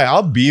going to deny.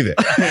 I'll be there.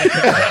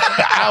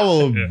 I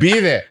will be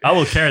there. I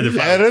will carry the And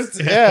flowers.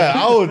 yeah,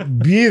 I would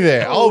be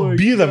there. I'll my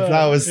be the God.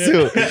 flowers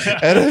too.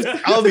 And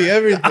I'll be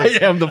everything. I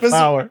am the Listen,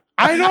 power.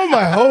 I know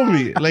my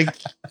homie. Like,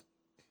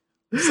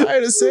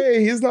 sorry to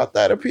say, he's not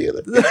that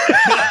appealing.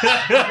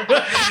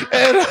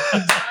 And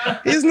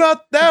he's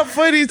not that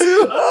funny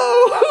too.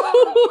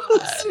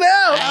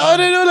 Snap. I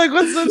want to know, like,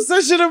 what's the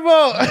obsession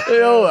about?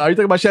 Yo, are you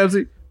talking about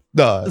Shamsi?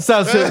 No.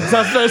 Sounds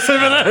very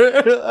similar.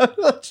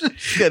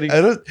 Just kidding.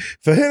 I don't.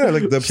 فهنا,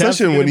 like, the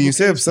obsession, Shamsi when you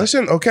say gonna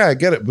obsession, okay, I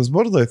get it. But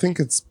برضه, I think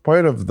it's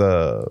part of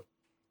the.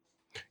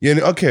 Yeah,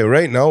 okay,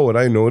 right now, what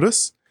I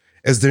notice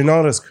is they're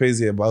not as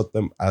crazy about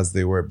them as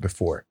they were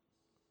before.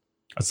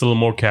 It's a little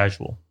more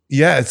casual.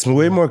 Yeah, it's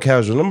way more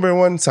casual. Number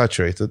one,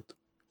 saturated,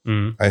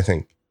 Mm. I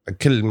think.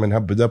 كل من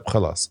هب دب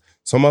خلاص.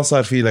 So ما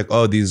صار في like,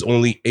 oh, these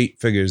only 8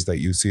 figures that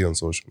you see on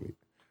social media.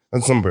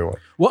 That's number one.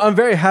 Well, I'm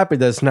very happy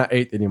that it's not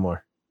 8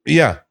 anymore.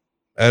 Yeah,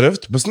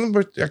 عرفت. بس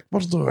number يعني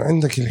برضو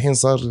عندك الحين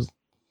صار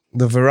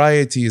the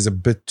variety is a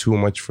bit too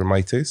much for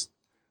my taste.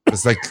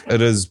 It's like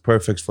it is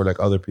perfect for like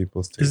other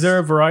people's taste. Is there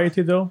a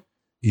variety though?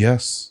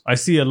 Yes. I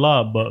see a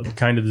lot, but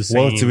kind of the same.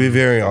 Well, to be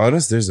very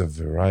honest, there's a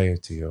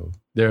variety, yo.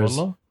 There's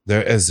Wallah?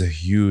 There is a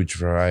huge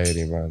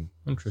variety, man.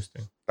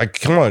 Interesting. Like,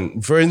 come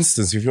on. For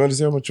instance, if you want to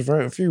see how much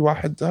variety, في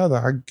واحد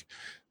هذا حق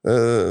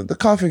The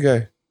coffee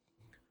guy.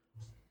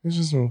 It's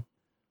just the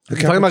You're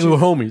talking about we're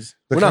homies.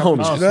 We're not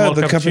homies. Oh, لا, small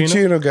the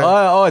cappuccino guy.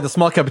 Oh, the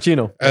small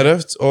cappuccino.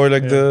 عرفت? Or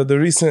like the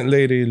recent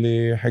lady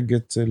اللي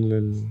حقت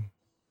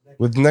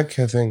with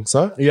نكهة thing,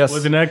 صح? Yes.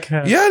 With an egg.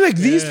 Yeah, like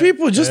these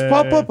people just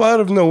pop up out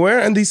of nowhere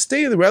and they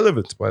stay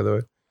relevant, by the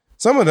way.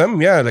 Some of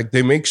them, yeah, like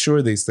they make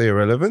sure they stay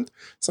relevant.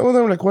 Some of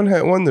them, like one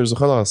hit wonders,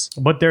 خلاص.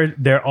 But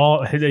they're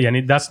all.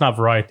 يعني that's not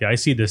variety. I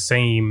see the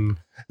same.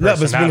 لا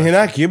بس من personality.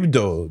 هناك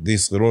يبدوا دي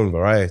يصيرون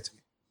variety.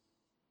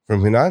 From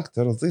هناك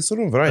ترى دي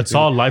يصيرون variety. It's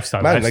all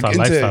lifestyle, Man, like,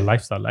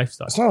 lifestyle.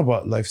 It's not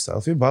about lifestyle.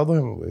 في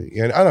بعضهم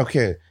يعني أنا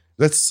okay.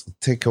 Let's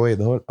take away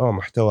the whole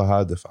محتوى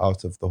هادف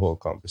out of the whole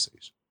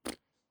conversation.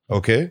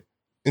 Okay?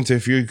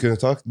 If you're going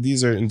to talk,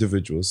 these are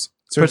individuals.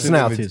 Certain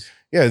Personalities.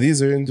 Yeah,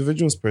 these are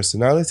individuals'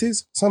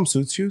 personalities. Some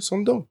suits you,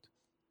 some don't.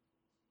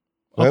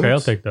 Okay, فهمت?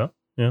 I'll take that.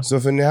 Yeah. So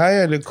في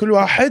النهاية لكل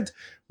واحد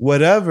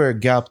whatever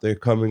gap they're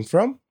coming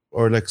from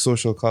or like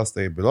social class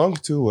they belong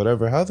to,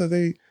 whatever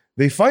هذا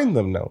they find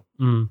them now.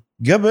 Mm.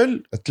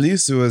 قبل at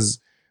least it was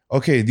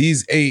okay,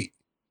 these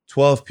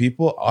 12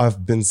 people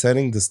have been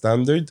setting the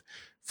standard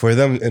for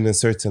them in a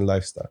certain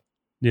lifestyle.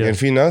 Yeah. يعني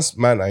في ناس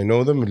man I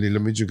know them اللي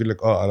لما يجي يقول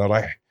لك أنا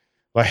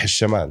رايح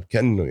الشمال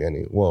كأنه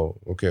يعني wow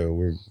okay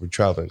we're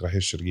traveling رايح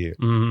الشرقية.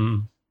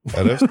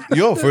 عرفت؟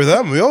 for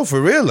them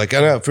for real like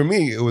أنا for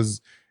me it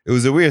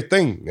was a weird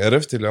thing.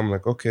 عرفت اللي I'm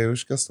like okay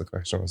وش قصدك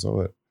رايح الشمال so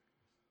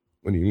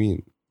what do you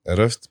mean?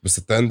 عرفت بس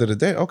at the end of the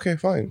day okay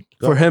fine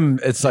For him,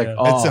 it's like,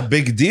 Yeah. it's a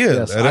big deal.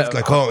 Yes, عرفت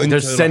like انت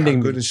they're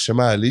sending حقون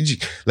الشمال يجي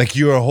like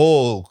you're a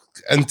whole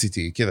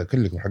entity كذا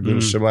كلكم حقون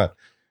الشمال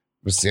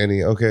بس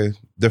يعني okay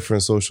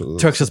different social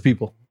Texas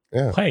people.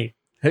 yeah. Hey,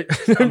 Hey.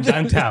 I'm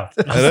downtown.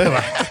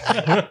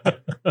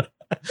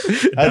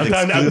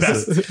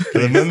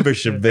 The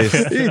membership base.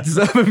 It's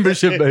a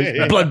membership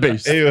base, blood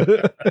base. أيوة.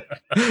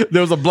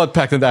 There was a blood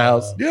pact in that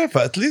house. Yeah,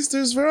 but at least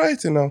there's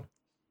variety now.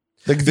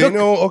 Like they Look-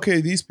 know,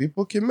 okay, these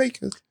people can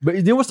make it. But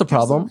you know what's the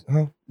problem?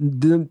 Huh?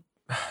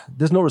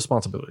 There's no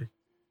responsibility.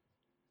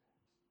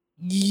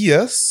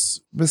 Yes,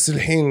 but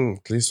الحين,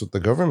 at least with the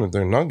government,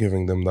 they're not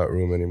giving them that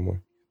room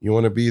anymore. You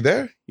want to be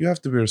there, you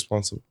have to be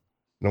responsible.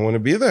 You don't want to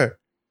be there.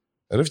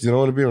 And if you don't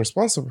want to be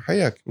responsible,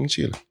 حياك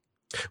نشيلك.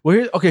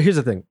 Well, here's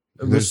the thing.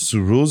 There's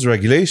rules,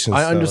 regulations.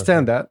 I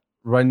understand that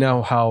right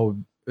now, how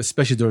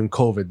especially during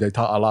COVID, they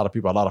taught a lot of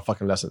people a lot of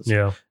fucking lessons.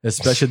 Yeah.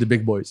 Especially the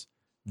big boys.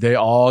 They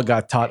all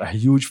got taught a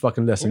huge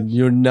fucking lesson.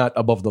 You're not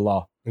above the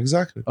law.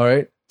 Exactly. All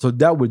right. So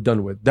that we're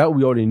done with. That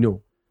we already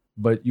knew.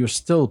 But you're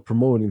still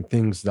promoting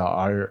things that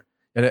are,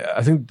 and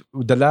I think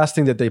the last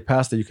thing that they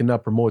passed that you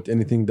cannot promote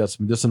anything that's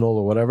medicinal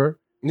or whatever.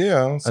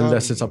 Yeah.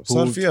 Unless it's approved.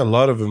 صار فيها a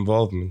lot of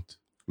involvement.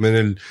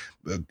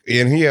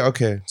 And here,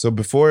 okay. So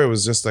before it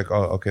was just like,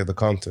 oh, okay, the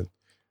content.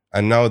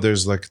 And now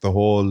there's like the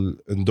whole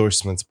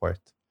endorsements part.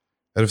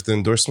 And if the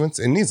endorsements,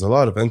 it needs a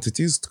lot of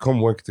entities to come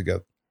work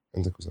together.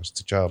 عندك وزارة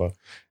التجارة،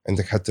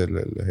 عندك حتى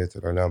هيئة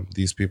الإعلام.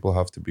 These people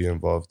have to be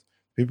involved.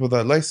 People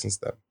that license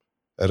them.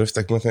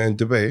 عرفتك مثلا in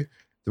Dubai,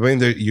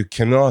 you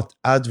cannot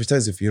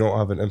advertise if you don't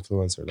have an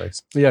influencer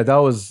license. Yeah, that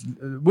was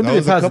when That did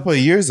was it a pass? couple of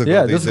years ago.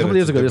 Yeah, they this was a did couple it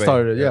years to ago they Dubai.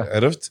 started it, yeah.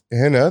 عرفت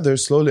هنا they're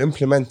slowly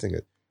implementing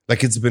it.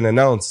 Like it's been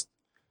announced.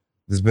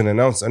 There's been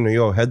announced and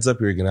yo, heads up,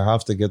 you're gonna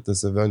have to get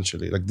this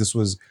eventually. Like this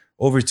was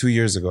over 2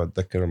 years ago.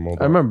 أتذكر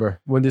الموضوع. I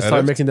remember when they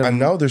started making them and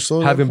now they're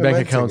slowly having bank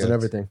implementing accounts and it.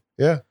 everything.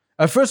 Yeah,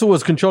 At first, it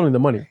was controlling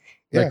the money.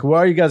 Like, where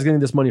are you guys getting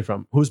this money from?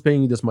 Who's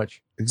paying you this much?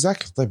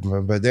 exactly. طيب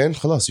بعدين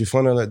خلاص you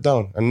funnel it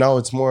down, and now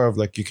it's more of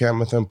like you can't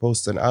مثلا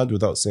post an ad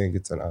without saying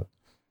it's an ad,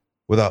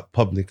 without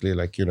publicly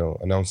like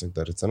announcing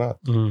that it's an ad.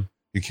 Mhm.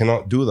 You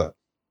cannot do that.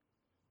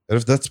 And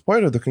if that's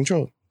part of the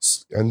control,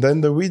 and then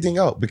they're weeding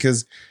out because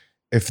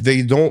if they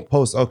don't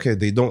post, okay,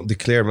 they don't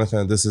declare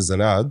مثلا this is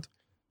an ad,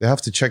 they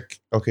have to check,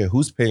 okay,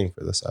 who's paying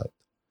for this ad.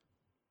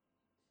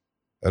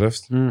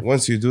 عرفت؟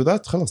 Once you do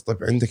that خلاص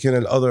طيب عندك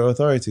هنا other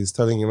authorities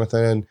telling you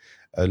مثلا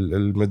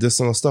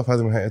medicinal stuff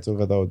هذا من هيئة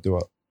الغذاء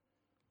والدواء.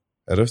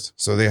 عرفت؟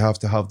 So they have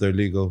to have their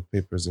legal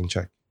papers in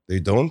check. They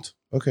don't?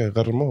 Okay,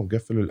 غرموه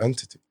قفلوا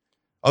الentity.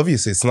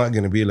 Obviously it's not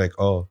going to be like,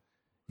 oh,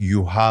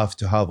 you have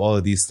to have all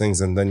of these things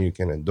and then you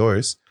can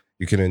endorse.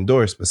 You can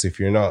endorse, but if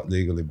you're not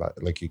legally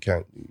like you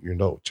can't,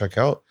 check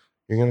out,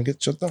 you're going to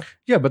get shut down.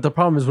 Yeah, but the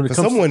problem is when it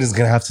comes Someone is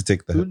going to have to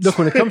take the hits. look,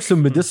 when it comes to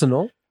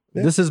medicinal,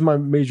 Yeah. this is my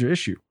major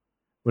issue.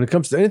 When it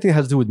comes to anything that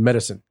has to do with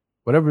medicine,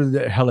 whatever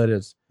the hell it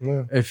is,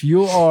 Yeah. if you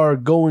are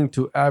going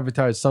to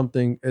advertise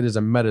something, it is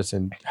a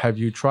medicine. Have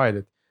you tried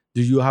it?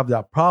 Do you have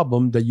that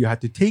problem that you had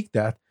to take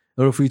that in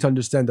order for you to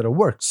understand that it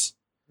works?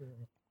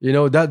 You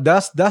know,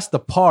 that's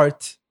the part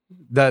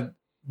that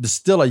there's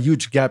still a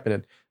huge gap in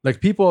it. Like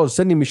people are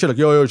sending me shit like,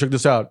 yo, check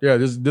this out. Yeah,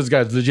 this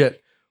guy's legit.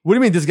 What do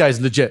you mean this guy's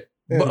legit?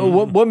 Yeah.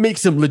 What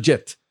makes him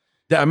legit?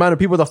 The amount of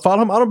people that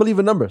follow him? I don't believe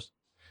in numbers.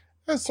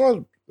 It's not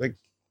like,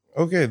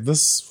 okay,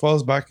 this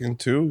falls back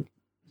into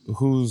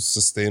who's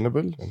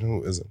sustainable and who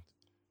isn't.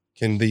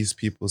 Can these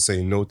people say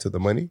no to the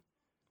money?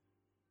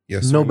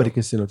 Yes. or Nobody no?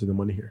 can say no to the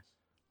money here.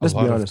 A Let's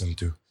lot be of honest. them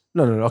do.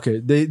 No. Okay,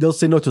 they'll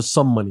say no to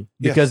some money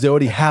because they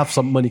already have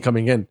some money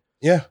coming in.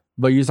 Yeah.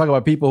 but you talk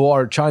about people who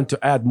are trying to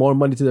add more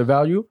money to their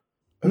value.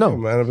 No.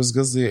 ما أنا بس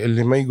قصدي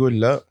اللي ما يقول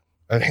لا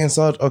الحين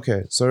صار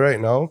okay. So right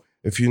now,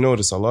 if you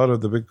notice, a lot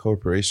of the big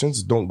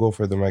corporations don't go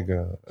for the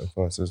mega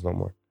influencers no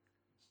more.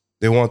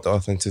 They want the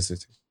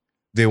authenticity.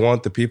 They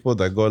want the people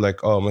that go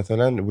like, oh,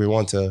 مثلا, we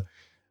want a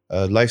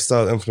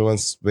lifestyle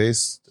influence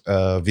based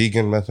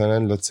vegan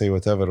مثلا, let's say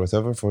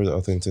whatever for the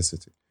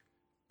authenticity.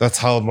 That's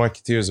how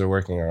marketeers are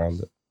working around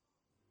it.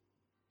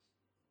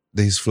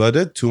 They's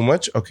flooded too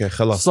much. Okay,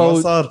 خلاص.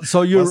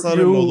 So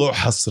الموضوع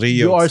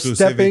حصرية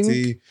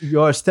you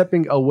are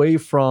stepping away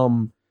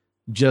from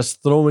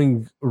just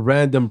throwing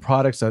random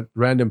products at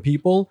random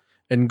people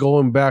and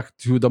going back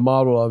to the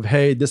model of,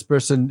 hey, this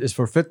person is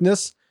for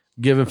fitness,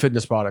 give him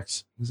fitness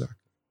products. Exactly.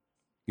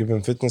 Give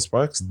him fitness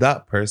products.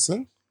 That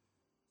person,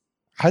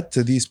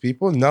 حتى these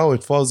people, now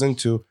it falls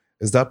into,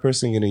 is that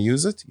person going to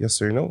use it?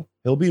 Yes or no?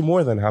 He'll be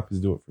more than happy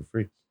to do it for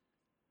free.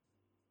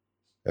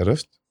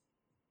 عرفت?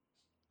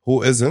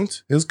 Who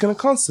isn't? He's going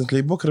to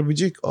constantly بكرة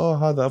بيجيك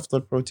هذا أفضل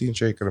بروتين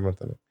شيكر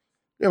مثلا.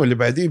 اليوم اللي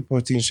بعديه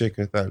بروتين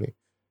شيكر ثاني.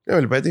 اليوم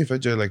اللي بعديه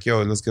فجأة like,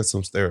 yo, let's get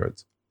some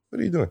steroids. What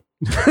are you doing?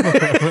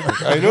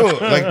 I know,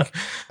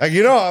 like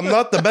you know, I'm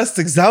not the best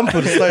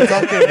example to start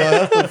talking about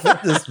health and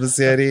fitness, but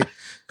يعني,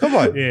 come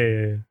on.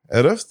 Yeah.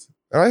 عرفت?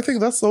 And I think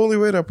that's the only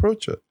way to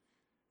approach it.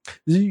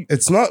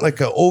 It's not like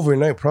an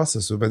overnight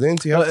process. But then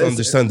you have to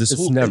understand this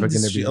whole never going to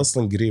industry be.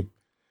 أصلاً قريب.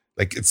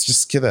 Like it's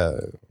just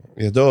كذا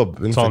يا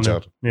دوب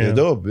انفجر. يا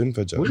دوب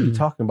انفجر. What are you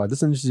talking about?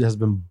 This industry has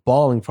been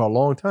balling for a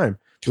long time.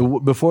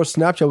 Before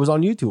Snapchat was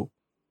on YouTube.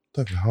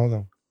 طيب how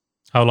long?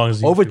 How long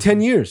is it? Over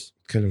 10 years.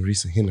 نتكلم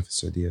recent هنا في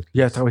السعودية.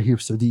 Yeah, talking about here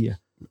في السعودية.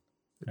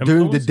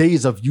 During the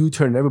days of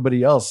U-Turn and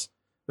everybody else.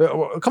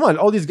 Come on,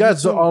 all these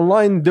guys are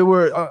online, they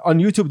were on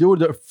YouTube, they were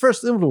the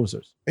first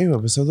influencers.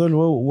 أيوة بس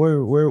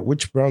هذول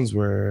which brands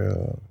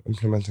were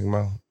implementing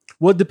معهم?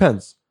 Well, it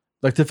depends.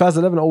 Like Tefaz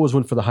 11 always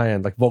went for the high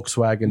end, like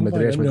Volkswagen,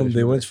 Madrid.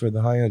 They went for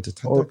the high end.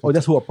 Oh,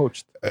 that's who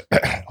approached.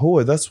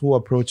 That's who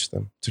approached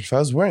them.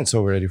 Tefaz weren't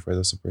so ready for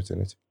this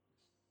opportunity.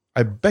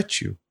 I bet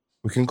you.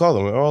 We can call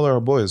them. We're all our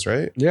boys,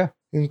 right? Yeah.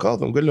 You can call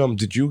them. قول لهم,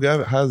 did you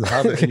have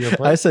it in your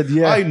plan? I said,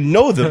 yeah. I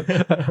know them.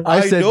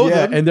 I said, know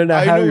yeah, them. and they're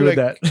not happy with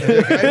that. I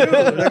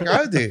know, like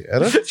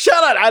عادي.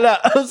 Shut up, Ala.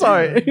 I'm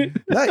sorry.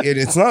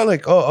 It's not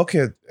like,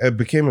 okay, it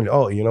became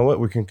you know what?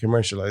 We can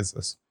commercialize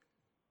this.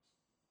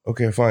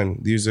 Okay, fine.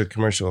 These are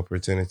commercial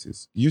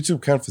opportunities.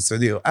 YouTube can for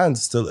Saudi and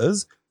still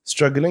is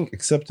struggling,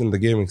 except in the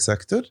gaming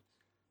sector,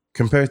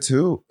 compared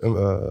to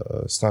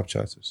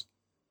Snapchatters.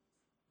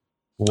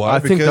 Why? I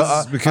think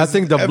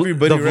the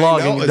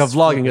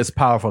vlogging is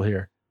powerful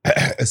here.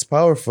 It's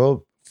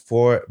powerful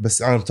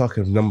but I'm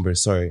talking of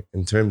numbers, sorry,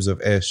 in terms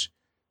of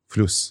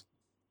فلوس.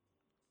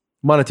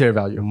 Monetary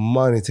value.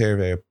 Monetary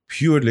value,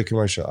 purely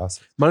commercial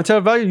aspect.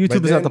 Monetary value,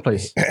 YouTube is not the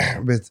place.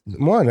 But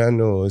more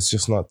no, it's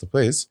just not the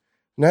place.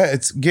 Now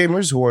it's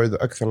gamers who are the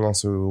أكثر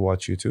ناس who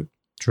watch YouTube.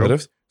 True.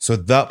 So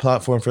that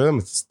platform for them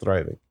is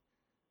thriving.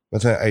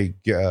 مثلا a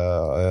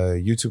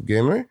YouTube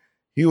gamer,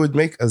 he would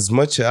make as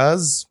much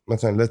as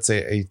مثلا, let's say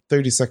a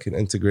 30-second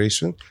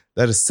integration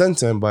that is sent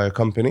to him by a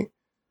company,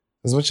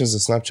 as much as a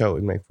Snapchat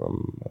would make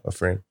from a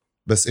frame.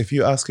 But if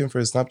you ask him for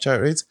his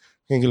Snapchat rates,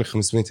 he can get like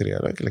 500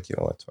 ريال. I'll like, you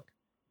know what, fuck,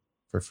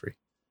 for free.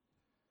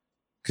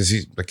 Because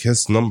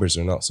his numbers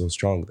are not so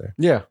strong there.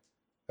 Yeah.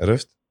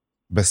 عرفت؟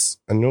 بس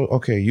انه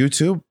okay,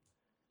 YouTube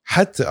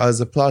حتى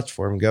as a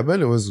platform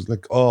قبل, it was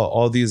like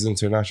all these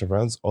international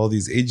brands, all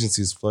these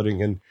agencies flooding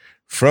in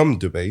from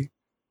Dubai,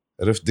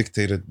 عرفت,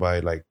 dictated by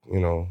like, you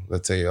know,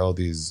 let's say all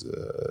these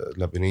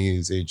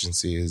Lebanese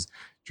agencies,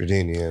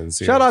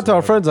 Jordanians. Shout out to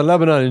our friends in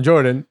Lebanon and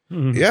Jordan.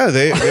 Yeah,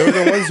 they were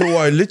the ones who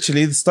are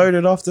literally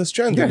started off this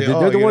trend. Yeah,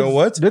 they're the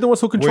ones, they're the ones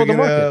who control the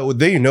market.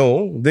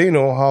 They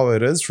know how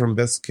it is from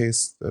best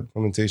case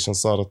implementation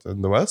صارت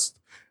in the West.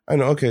 I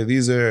know, okay,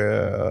 these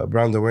are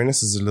brand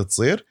awarenesses اللي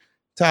تصير.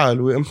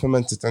 تعال we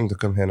implement it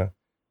عندكم هنا.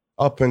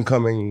 Up and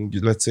coming,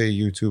 let's say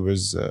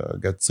YouTubers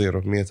get تصير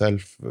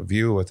 100,000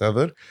 view,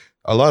 whatever.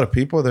 A lot of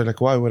people, they're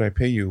like, why would I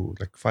pay you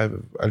like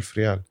 5,000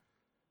 ريال?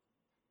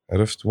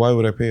 عرفت? Why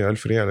would I pay you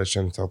 1,000 ريال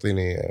عشان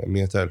تعطيني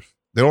 100,000?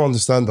 They don't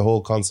understand the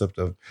whole concept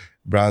of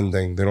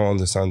branding. They don't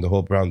understand the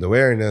whole brand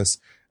awareness.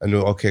 And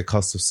okay,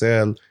 cost of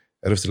sale,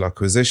 عرفت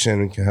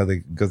acquisition, يمكن هذا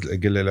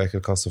يقل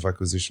لك cost of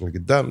acquisition اللي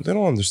قدام. They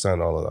don't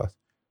understand all of that.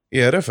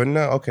 يعرف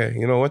إنه okay,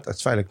 you know what,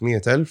 أدفع لك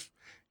 100,000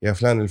 يا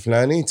فلان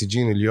الفلاني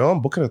تجيني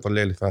اليوم بكرة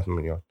يطلع لي 3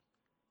 مليون.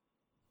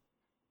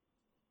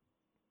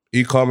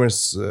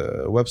 E-commerce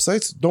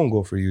websites don't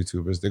go for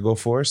YouTubers, they go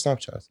for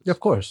Snapchat. Yeah, of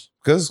course.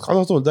 Because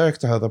على طول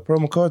direct هذا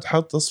promo code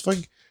حط اصفق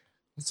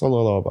صلى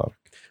الله وبارك.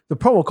 The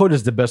promo code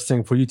is the best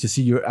thing for you to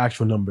see your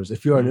actual numbers.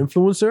 If you're an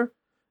influencer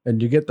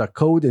and you get that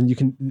code and you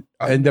can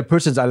and the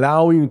person's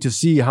allowing you to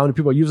see how many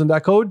people are using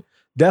that code,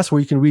 that's where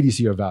you can really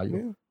see your value.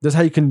 Yeah. That's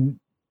how you can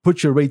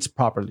put your rates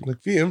properly.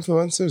 Like في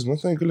influencers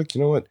مثلا يقول لك,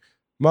 you know what,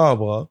 ما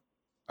أبغى,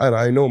 and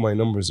I know my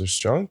numbers are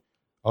strong,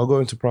 I'll go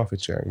into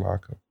profit sharing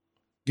معكم.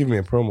 Give me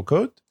a promo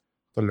code,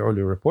 طلعوا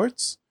لي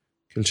reports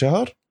كل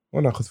شهر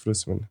وأنا أخذ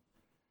فلوس منه.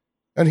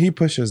 And he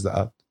pushes the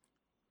ad.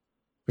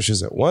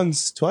 pushes it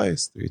once,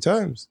 twice, 3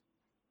 times.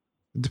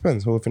 It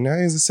depends. هو في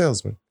النهاية is a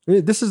salesman.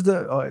 This is the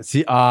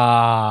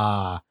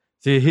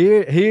see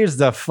here's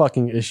the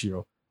fucking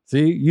issue.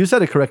 See, you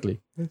said it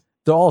correctly. Yes.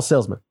 They're all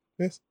salesmen.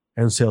 Yes.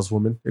 And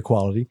saleswomen,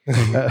 equality.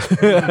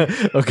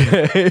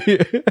 Okay.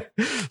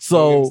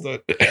 So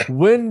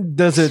when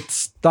does it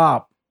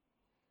stop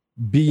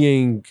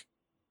being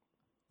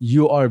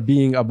you are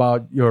being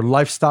about your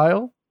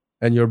lifestyle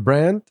and your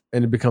brand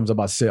and it becomes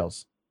about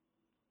sales?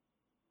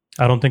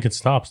 I don't think it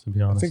stops, to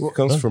be I honest. think it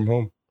comes from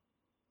home.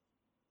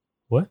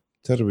 What?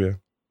 تربية.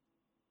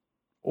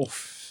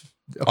 Oof.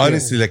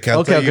 Honestly, like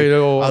I'll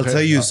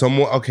tell you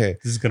someone. Okay,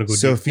 This is gonna go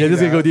so deep. في Yeah, this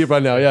is gonna go ناس- deep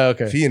right now. Yeah,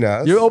 okay. في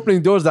ناس- You're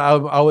opening doors that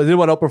I didn't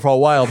want to open for a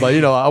while, but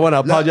you know, I want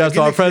to لا، apologize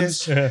to our أقول لك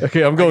friends. ليش-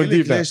 Okay, I'm going أقول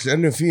لك deep now. ليش؟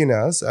 لأنه في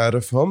ناس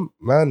أعرفهم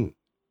man,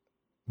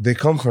 they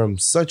come from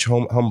such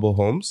humble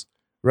homes.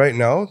 Right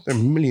now, they're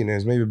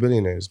millionaires, maybe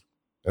billionaires.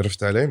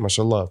 عرفت علي؟ ما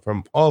شاء الله,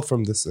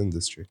 from this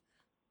industry.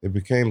 They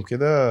became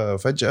كده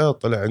فجأة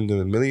طلع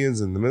عندهم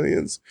millions and the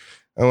millions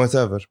and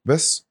whatever.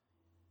 بس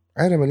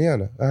عينه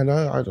مليانة,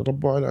 أهلها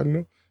ربوا على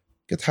أنه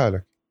قد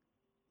حالك.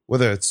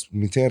 Whether it's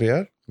 200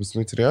 ريال,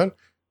 500 ريال,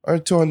 or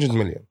 200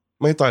 million.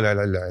 ما يطالع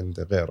على اللي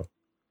عنده غيره.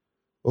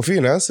 وفي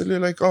ناس اللي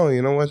like, oh,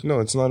 you know what? No,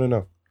 it's not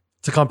enough.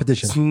 It's a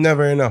competition. It's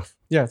never enough.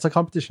 Yeah, it's a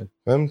competition.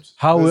 فهمت؟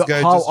 How This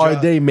guy how just are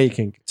dropped- they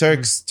making?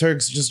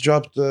 Turks just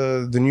dropped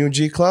the new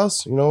G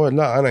class. You know what?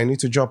 لا, I need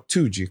to drop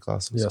 2 G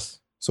classes. Yes.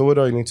 So what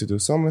do I need to do?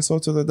 Some I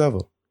sold to the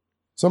devil.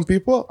 Some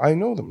people, I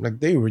know them. Like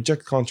they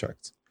reject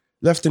contracts.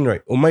 Left and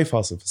right. وما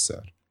يفاصل في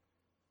السعر.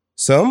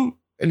 Some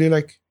اللي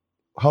like,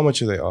 how much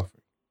do they offer?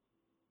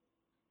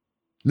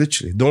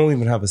 Literally, don't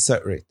even have a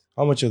set rate.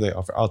 How much do they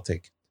offer? I'll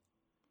take it.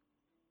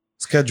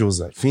 Schedules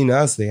that. في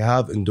ناس, they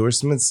have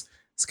endorsements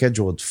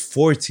scheduled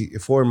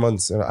 4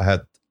 months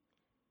ahead.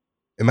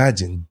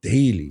 Imagine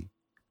daily.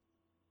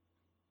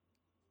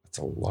 That's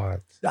a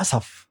lot. That's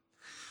a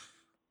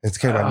It's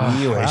kind of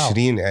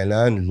 120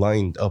 إعلان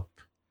lined up.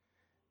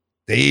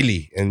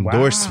 Daily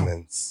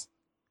endorsements.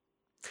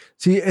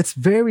 See, it's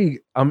very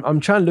I'm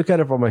trying to look at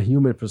it from a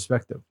human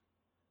perspective.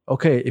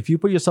 Okay, if you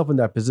put yourself in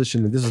that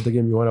position and this is the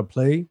game you want to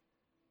play,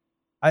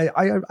 I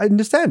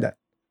understand that.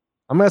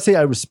 I'm not saying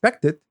I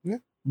respect it, Yeah.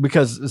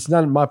 because it's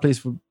not my place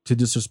to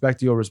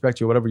disrespect you or respect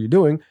you or whatever you're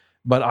doing,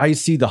 but I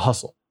see the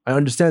hustle. I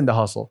understand the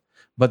hustle.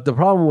 But the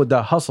problem with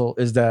that hustle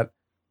is that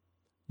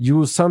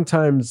you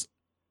sometimes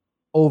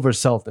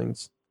oversell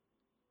things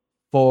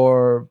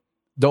for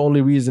the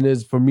only reason is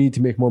for me to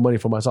make more money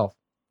for myself.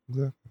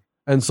 Exactly.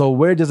 And so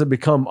where does it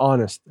become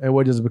honest and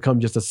where does it become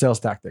just a sales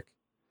tactic?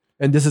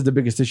 And this is the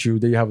biggest issue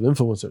that you have with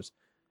influencers.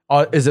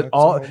 Is it That's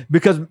all all.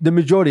 because the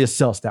majority is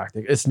sales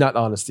tactic? It's not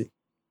honesty.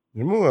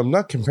 I'm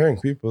not comparing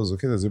people's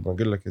okay. زي ما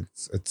أقول لك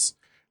it's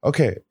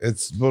okay.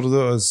 It's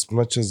برضو as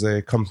much as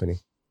a company.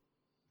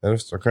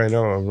 عرفت? Okay,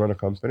 now I run a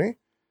company.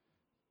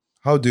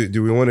 How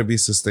do we want to be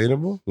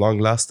sustainable, long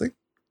lasting,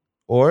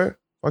 or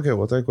okay,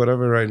 we'll take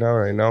whatever right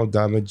now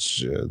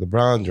damage the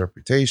brand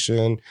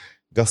reputation.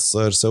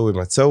 قصر سوي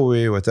ما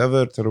تسوي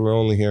whatever. We're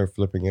only here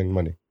flipping in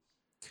money.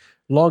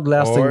 Long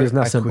lasting Or is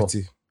not simple.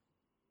 equity.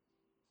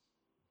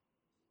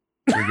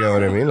 You get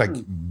what I mean? Like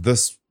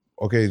this,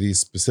 okay, these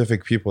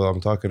specific people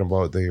I'm talking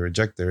about, they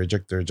reject. They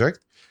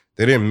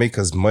didn't make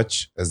as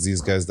much as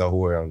these guys that who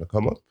were on the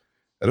come up.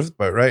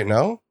 But right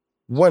now,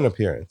 one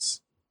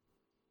appearance.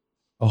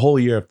 A whole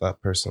year of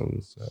that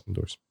person's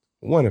endorsement.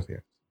 One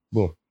appearance.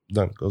 Boom.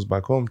 Done. Goes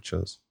back home,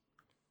 chills.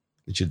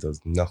 It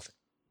does nothing.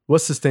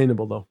 What's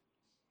sustainable though?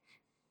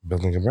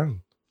 Building a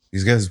brand.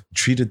 These guys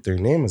treated their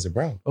name as a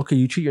brand. Okay,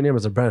 you treat your name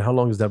as a brand. How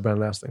long is that brand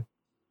lasting?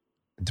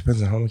 It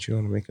depends on how much you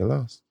want to make it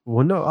last.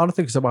 Well, no, I don't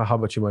think it's about how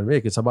much you might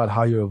make. It's about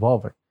how you're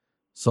evolving.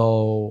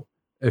 So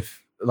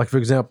if, like, for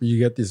example, you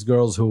get these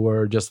girls who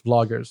were just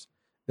vloggers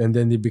and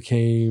then they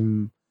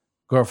became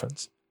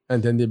girlfriends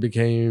and then they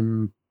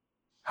became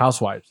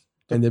housewives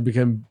and they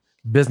became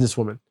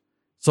businesswomen.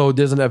 So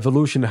there's an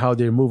evolution in how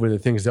they're moving the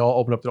things. They all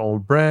open up their own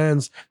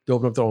brands. They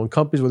open up their own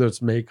companies, whether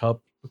it's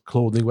makeup,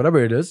 clothing,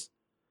 whatever it is.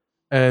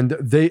 And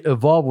they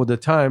evolve with the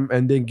time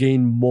and they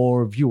gain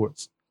more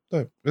viewers.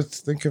 Let's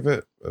think of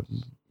it.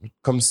 It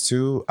comes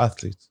to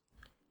athletes.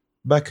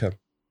 Beckham.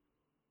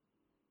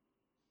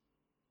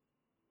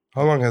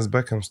 How long has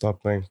Beckham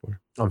stopped playing for?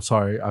 I'm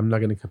sorry. I'm not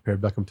going to compare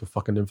Beckham to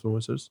fucking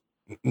influencers.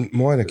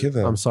 مو أنا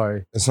كذا. I'm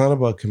sorry. It's not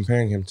about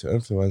comparing him to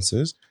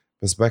influencers.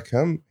 But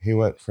Beckham, he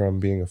went from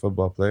being a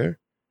football player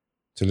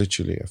to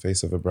literally a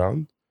face of a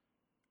brand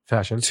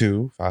Fashion.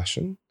 to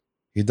fashion.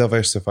 He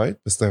diversified,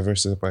 but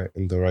diversified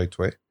in the right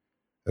way.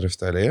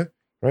 عرفت علي?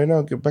 Right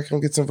now,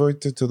 Beckham gets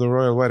invited to the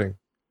royal wedding.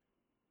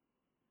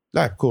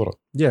 لاعب كورة.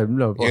 Yeah,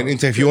 no. يعني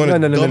أنت if you want to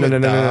dumb it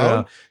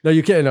down, No,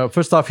 you can't. No,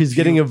 first off, he's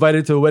getting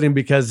invited to a wedding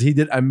because he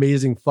did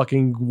amazing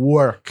fucking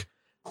work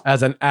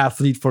as an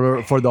athlete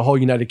for the whole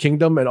United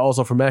Kingdom and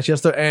also for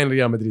Manchester and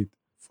Real Madrid.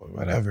 for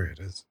whatever it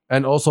is.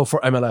 And also for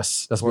MLS,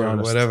 let's be For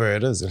honest. whatever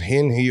it is.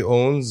 And he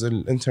owns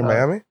Inter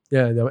Miami.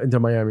 Yeah, Inter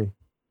Miami.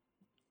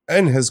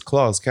 And his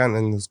clause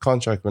in his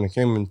contract when it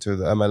came into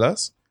the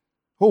MLS,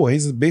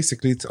 he's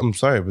basically, I'm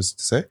sorry, but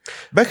to say,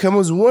 Beckham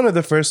was one of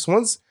the first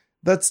ones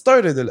that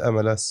started the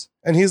MLS.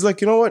 And he's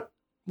like, you know what?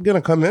 I'm going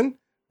to come in.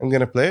 I'm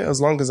going to play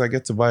as long as I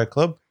get to buy a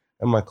club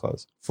and my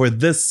clause for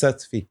this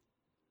set fee.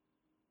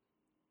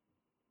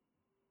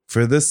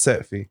 For this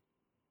set fee.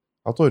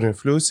 أعطوني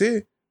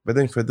فلوسي, but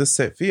then for this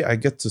set fee, I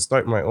get to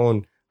start my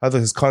own. هذا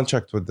his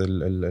contract with the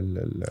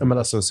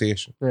MLS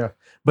association. Yeah.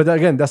 But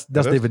again, that's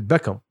David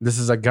Beckham. This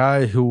is a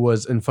guy who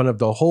was in front of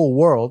the whole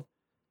world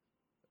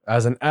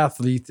as an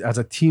athlete, as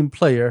a team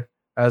player,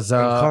 as In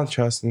a...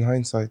 contrast, in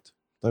hindsight,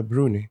 like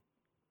Bruni.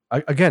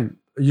 Again,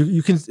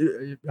 you can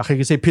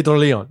say Peter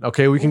Leon.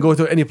 Okay, we can go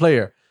to any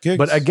player. Gigs.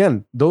 But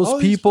again, those All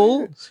these people...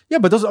 players. Yeah,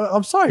 but those...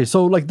 I'm sorry.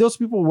 So like those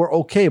people were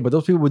okay, but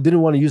those people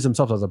didn't want to use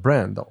themselves as a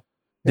brand though.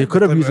 They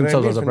could have used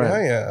themselves as a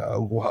brand.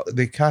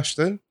 They cashed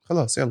in.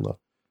 خلاص يلا.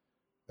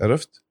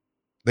 عرفت?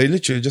 They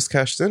literally just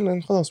cashed in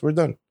and خلاص, we're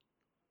done.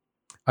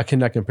 I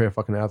cannot compare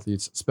fucking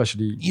athletes,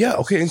 especially Yeah,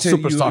 okay.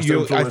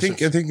 superstars to I think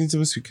influencers. it's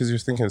just because you're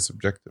thinking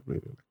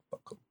subjectively. Like,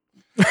 fuck 'em.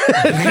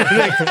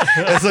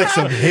 It's like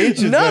some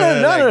hatred.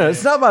 No.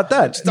 It's not about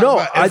that.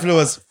 No,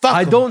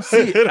 I don't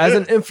see as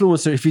an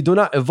influencer. If you do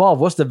not evolve,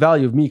 what's the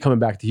value of me coming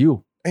back to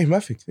you? Hey, ما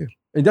في كثير.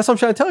 And that's what I'm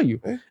trying to tell you.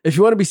 Eh? If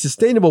you want to be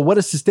sustainable, what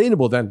is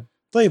sustainable then?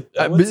 طيب,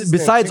 what's his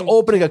Besides name?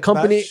 opening a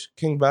company,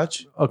 King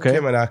Batch okay.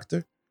 became an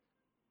actor.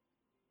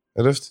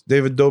 عرفت?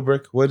 David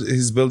Dobrik, what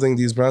he's building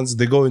these brands,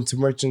 they go into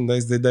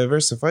merchandise, they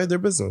diversify their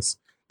business.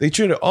 They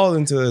treat it all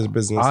into their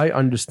business. I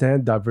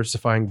understand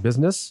diversifying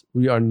business.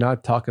 We are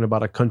not talking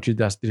about a country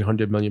that's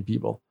 300 million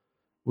people.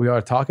 We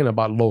are talking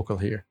about local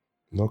here.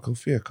 Local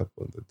fee, a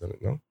couple that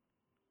didn't know.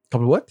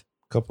 Couple what?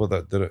 Couple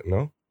that didn't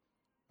know.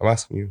 I'm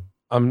asking you.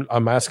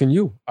 I'm asking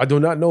you. I do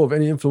not know of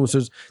any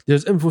influencers.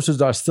 There's influencers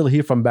that are still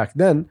here from back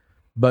then,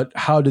 but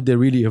how did they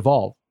really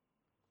evolve?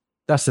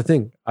 That's the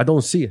thing. I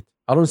don't see it.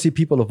 I don't see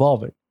people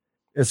evolving.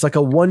 It's like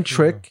a one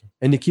trick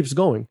and it keeps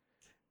going.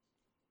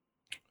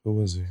 Who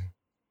was he?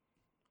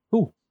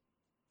 Who?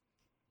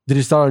 Did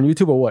he start on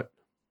YouTube or what?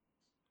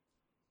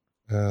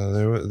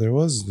 There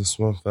was this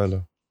one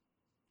fellow.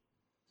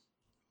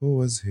 Who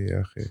was he,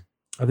 akhi?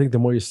 I think the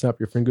more you snap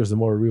your fingers, the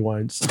more it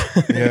rewinds.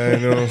 Yeah, I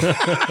know.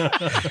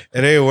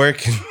 It ain't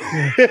working.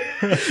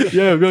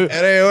 Yeah, go.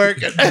 It ain't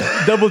working.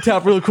 Double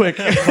tap real quick.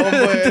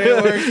 it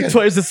ain't working.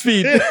 Twice the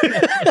speed.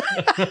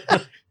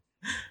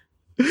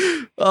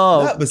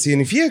 Oh, لا بس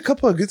يعني في a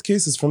couple of good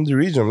cases from the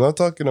region. I'm not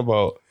talking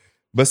about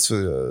بس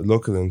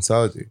local in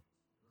Saudi.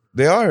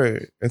 They are.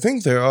 I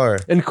think there are.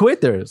 in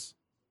Kuwait there is.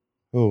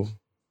 Who?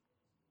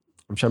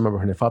 I'm trying to remember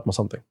her name. Fatma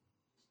something.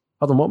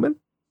 Fatma Mu'min?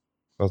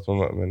 Fatma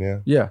Mu'min, yeah.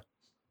 Yeah.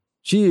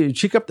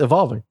 She kept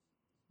evolving.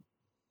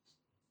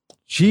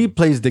 She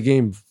plays the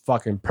game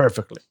fucking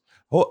perfectly.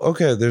 Oh,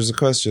 okay. There's a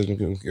question.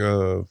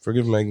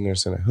 Forgive my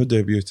ignorance.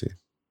 Huda Beauty.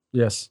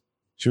 Yes.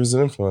 She was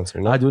an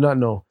influencer, no? I do not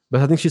know. But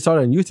I think she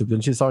started on YouTube.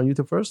 Didn't she start on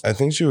YouTube first? I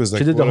think she was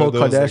like She did the one of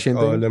whole those, Kardashian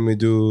like, thing. let me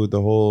do the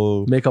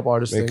whole Makeup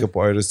artist thing. makeup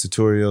artist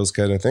tutorials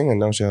kind of thing, and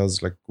now she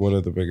has like one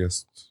of the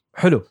biggest.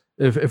 Hello.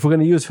 If we're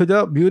going to use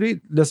Huda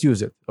Beauty, let's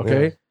use it.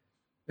 Okay. Yeah.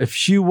 If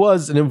she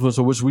was an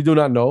influencer, which we do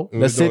not know,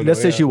 let's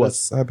say she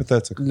was. That's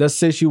hypothetical. Let's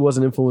say she was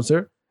an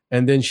influencer,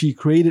 and then she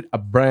created a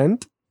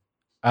brand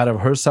out of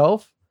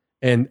herself,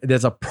 and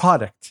there's a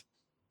product.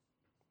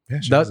 Yeah,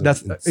 she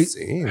That's was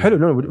insane. Hello,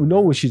 no, we know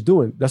what she's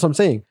doing. That's what I'm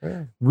saying.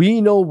 Yeah. We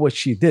know what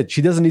she did.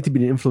 She doesn't need to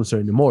be an influencer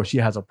anymore. She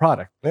has a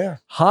product. Yeah.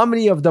 How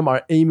many of them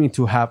are aiming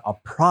to have a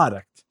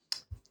product?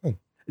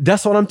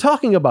 That's what I'm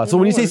talking about. So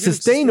when you say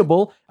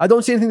sustainable, I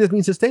don't see anything that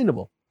means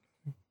sustainable.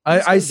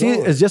 I see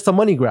it as just a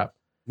money grab.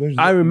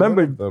 I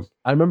remember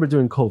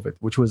during COVID,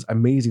 which was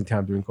amazing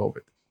time during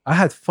COVID. I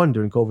had fun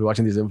during COVID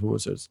watching these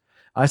influencers.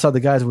 I saw the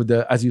guys with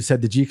the, as you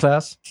said, the G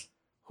class,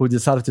 who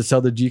decided to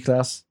sell the G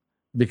class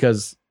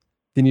because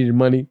they needed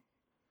money.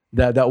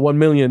 That 1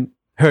 million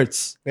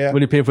hurts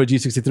when you pay for a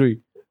G63,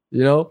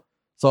 you know?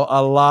 So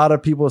a lot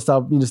of people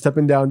stopped,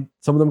 stepping down.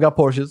 Some of them got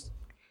Porsches.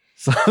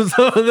 Some of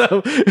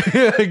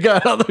them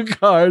got other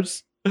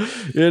cars,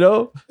 you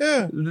know?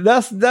 Yeah.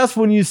 That's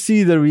when you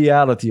see the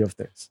reality of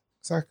things.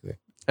 Exactly.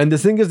 And the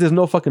thing is, there's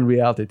no fucking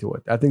reality to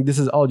it. I think this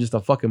is all just a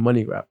fucking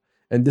money grab.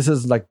 And this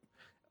is like,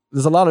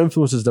 there's a lot of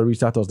influencers that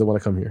reached out to us that want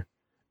to come here.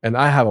 And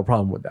I have a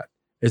problem with that.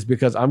 It's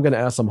because I'm going to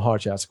ask some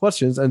hard-ass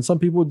questions, and some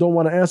people don't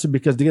want to answer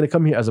because they're going to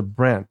come here as a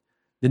brand.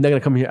 They're not going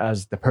to come here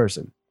as the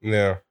person.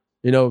 Yeah.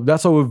 You know,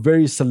 that's why we're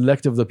very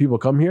selective that people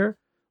come here.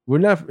 We're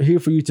not here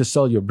for you to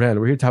sell your brand.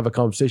 We're here to have a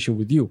conversation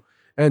with you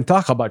and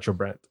talk about your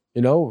brand,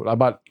 you know,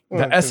 about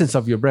the essence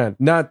of your brand.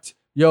 Not,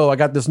 yo, I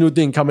got this new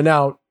thing coming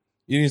out.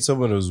 You need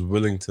someone who's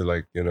willing to,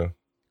 like,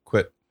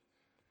 quit.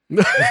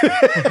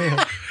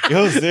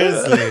 Yo,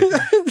 seriously,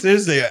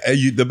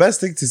 the best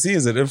thing to see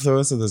is an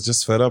influencer that's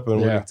just fed up and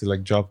willing to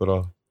like drop it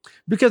all.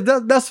 Because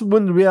that's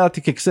when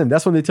reality kicks in.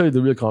 That's when they tell you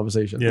the real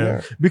conversation.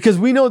 Yeah. Because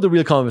we know the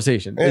real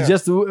conversation. Yeah. It's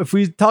just if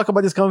we talk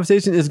about this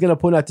conversation, it's gonna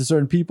point out to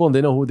certain people and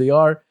they know who they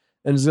are,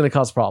 and it's gonna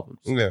cause problems.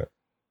 Yeah.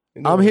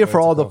 I'm here for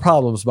all the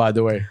problems, by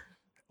the way.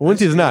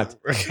 Winty's not.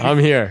 I'm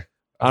here.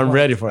 I'm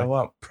ready for I it.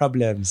 want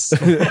problems.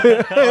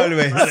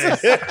 Always.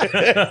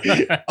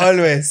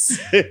 Always.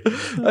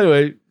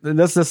 Anyway,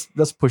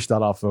 let's push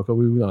that off. Okay,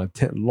 we went on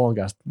a long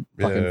ass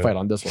fucking Yeah. fight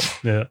on this one.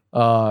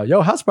 Yeah.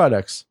 Yo, House Proud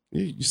X.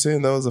 You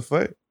saying that was a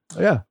fight?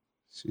 Yeah,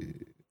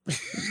 Shit.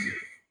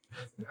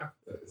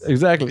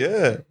 exactly.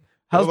 Yeah.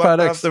 House We're Proud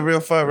about to X. have the real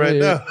fight right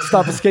Yeah, now.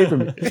 Stop escaping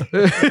me.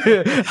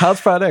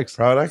 House Proud X.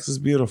 Proud X is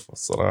beautiful.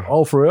 صراحة.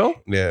 Oh, for real?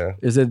 Yeah.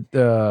 Is it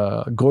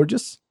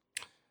gorgeous?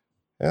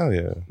 Hell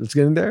yeah. It's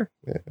getting there.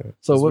 Yeah.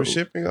 So We're what?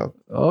 shipping up.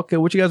 Okay,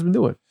 what you guys been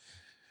doing?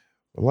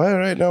 Well,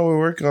 right now we're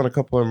working on a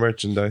couple of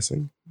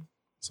merchandising.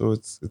 So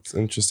it's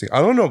interesting. I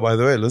don't know, by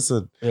the way,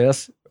 listen,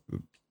 Yes,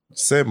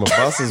 say my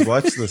bosses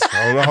watch this.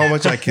 I don't know how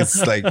much I can,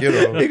 like, you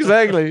know.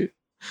 exactly.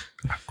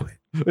 I quit.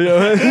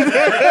 Yeah.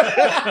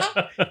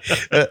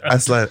 I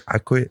slide. I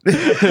quit.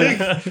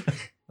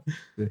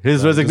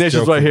 His No, resignation's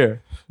just right joking.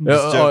 here.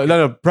 Just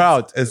No,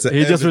 proud. It's an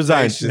He just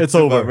resigned. invitation It's to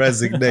my over.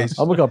 resignation.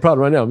 I'm looking proud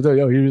right now. I'm telling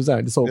you, yo, he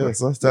resigned. It's over. Yeah,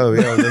 so I tell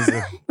you,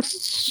 listen.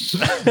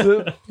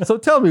 So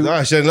tell me, No,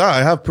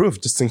 I have proof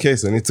just in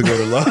case I need to go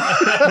to law.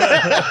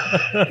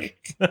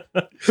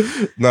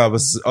 No,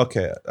 but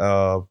okay.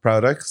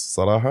 Proud X,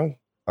 صراحة,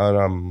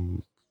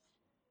 and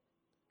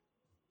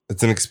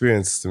it's an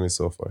experience to me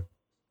so far.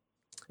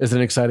 it's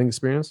an exciting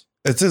experience.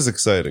 It is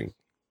exciting.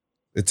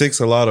 It takes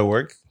a lot of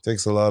work. It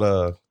takes a lot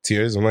of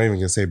tears. I'm not even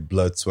gonna say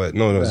blood, sweat.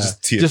 No, it's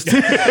just tears. Just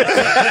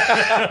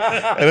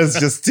And it's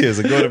just tears.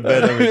 I go to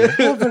bed every day.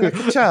 Oh, been like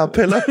a child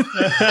pillow.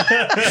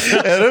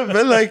 And I've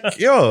been like,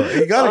 yo,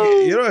 you gotta,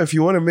 you know, if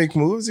you want to make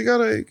moves, you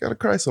gotta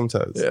cry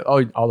sometimes. Yeah,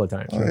 all the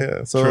time. Oh,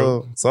 yeah.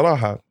 So,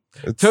 صراحة,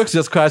 it's Turks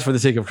just cries for the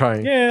sake of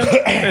crying. Yeah,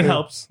 it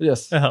helps.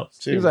 Yes. It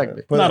helps.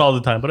 Exactly. Not all the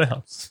time, but it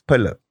helps.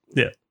 pillow.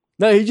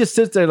 No, he just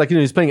sits there like, you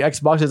know, he's playing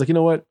Xbox. He's like, you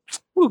know what?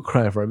 We'll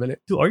cry for a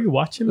minute. Dude, are you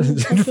watching me?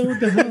 What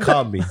the hell?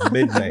 Call me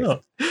midnight. No.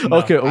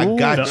 Okay. I ooh.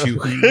 got no. you.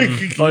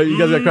 Oh, you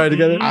guys are crying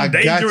together? I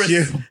Dangerous. got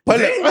you.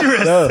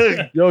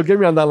 Dangerous. Yo, get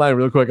me on that line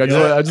real quick. I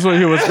just want to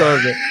hear what's going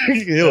on.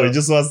 Yo, he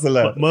just wants to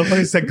laugh.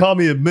 Motherfucker said, call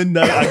me at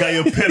midnight. I got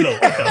your pillow.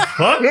 What the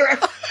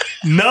fuck?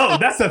 No,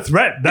 that's a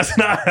threat. That's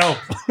not help.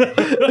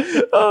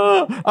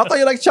 I thought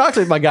you liked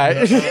chocolate, my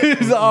guy.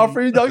 He's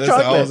offering dog Listen, I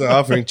chocolate. wasn't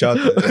offering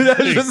chocolate.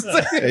 Just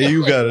saying. Hey,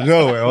 you gotta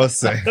know what I was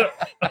saying.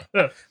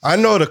 I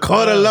know the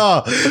court of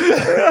law.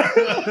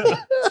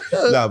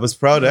 Nah, but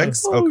Proud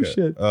X. Oh, Okay.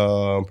 shit.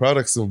 Proud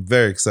X, I'm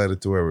very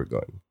excited to where we're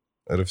going.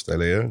 عرفت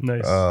علي؟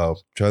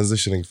 Nice.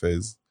 Transitioning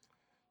phase.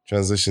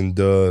 Transition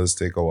does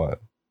take a while.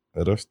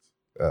 عرفت?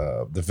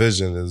 The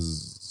vision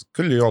is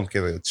كل يوم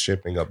كده it's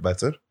shaping up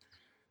better.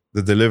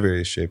 The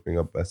delivery is shaping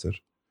up better.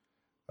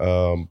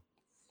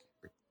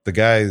 The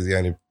guys,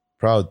 يعني,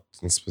 Proud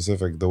in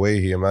specific, the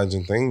way he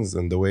imagined things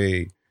and the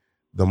way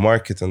the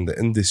market and the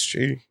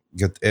industry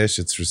get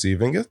it's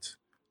receiving it.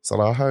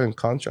 صراحة, in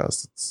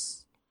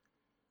contrast,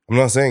 I'm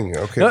not saying,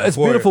 okay. No, it's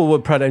before- beautiful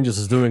what Pride Angels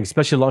is doing,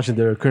 especially launching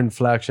their current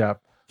flagship.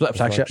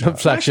 Flagship. It's a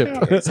flagship.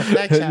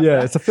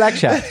 Yeah, it's a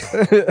flagship.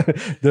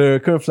 Their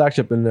current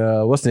flagship in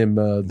what's the name?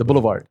 The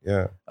Boulevard.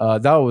 Yeah.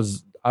 That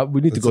was.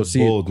 We need to It's go a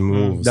see it. bold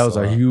move. That was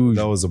a صراحة. huge,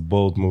 That was a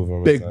bold move. on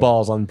my big side.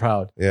 balls on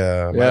Proud.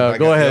 Yeah. Yeah,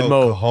 go ahead,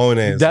 Mo.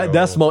 Cojones,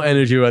 That's bro. Mo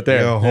energy right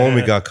there. Yo,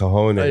 homie got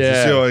cojones.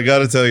 Yeah. Yo, I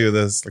gotta tell you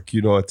this. Like,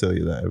 you know, I tell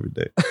you that every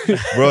day.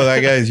 Bro, that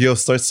guy,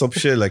 start some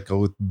shit like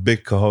with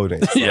big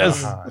cojones.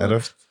 Yes.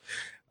 عرفت?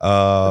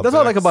 That's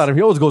what I like about him.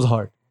 He always goes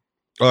hard.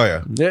 Oh,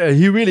 yeah. Yeah,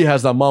 he really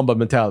has that Mamba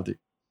mentality.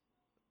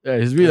 Yeah,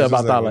 he's really It's about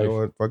just that like, life. you know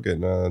what?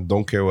 Fucking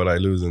don't care what I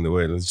lose in the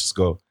way. Let's just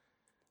go.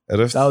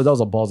 عرفت? That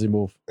was a ballsy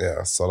move.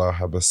 Yeah,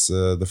 صراحة. But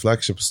the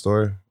flagship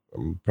store,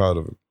 I'm proud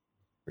of it.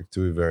 Like, to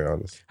be very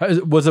honest.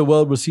 Was it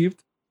well received?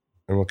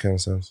 In what kind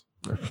of sense?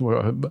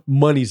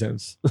 Money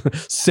sense,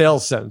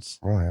 sales sense.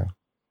 Oh, yeah.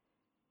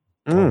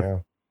 Mm. Oh, yeah.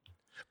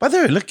 By the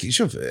way, look,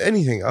 شوف,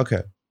 anything,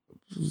 okay.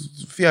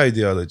 في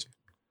ideology.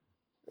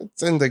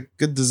 It's in the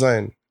good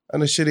design.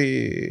 And a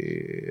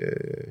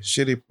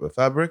shitty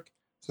fabric,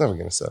 it's never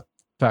gonna sell.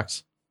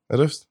 Facts.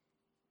 عرفت?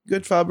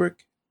 Good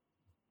fabric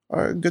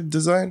or good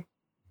design,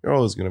 you're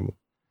always gonna move.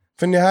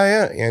 في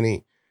النهاية,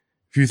 يعني,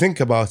 if you think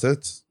about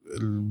it,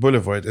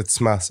 Boulevard, it's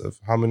massive.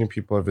 How many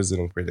people are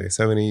visiting per day?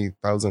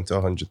 70,000 to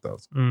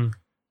 100,000.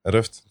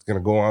 عرفت? It's gonna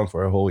go on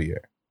for a whole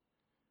year.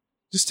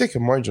 Just take a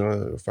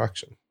marginal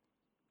fraction.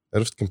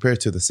 عرفت? Compared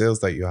to the sales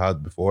that you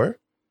had before,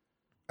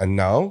 and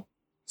now,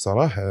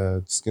 صراحة,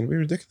 it's gonna be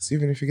ridiculous.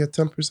 Even if you get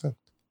 10%,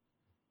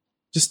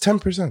 just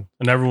 10%.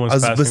 And everyone's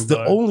But passing the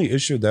by. only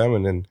issue,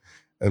 Damon,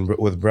 and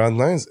with brand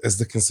lines is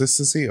the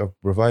consistency of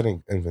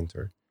providing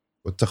inventory.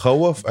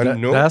 والتخوف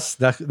انه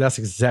That's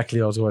exactly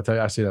what I was going to tell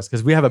you. Actually, that's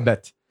because we have a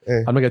bet.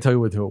 Eh. I'm not going to tell you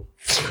with who.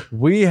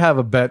 We have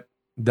a bet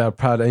that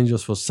Proud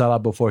Angels will sell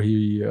out before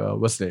he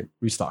what's the name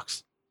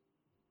restocks.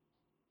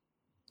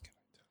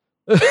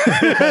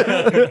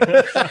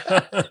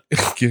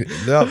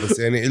 لا بس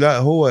يعني لا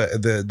هو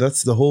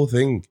that's the whole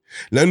thing.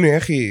 لانه يا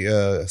اخي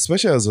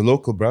especially as a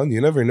local brand,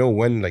 you never know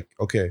when, like,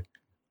 okay,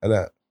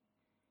 أنا,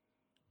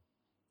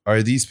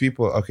 are these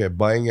people okay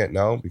buying it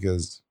now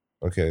because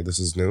okay this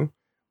is new,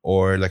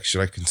 or like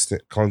should I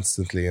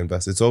constantly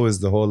invest? It's always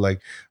the whole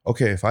like,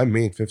 okay, if I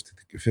made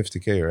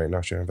 50K right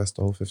now, should I invest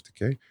the whole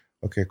 50K?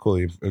 Okay, cool.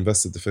 You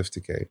invested the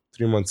 50K.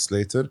 3 months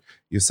later,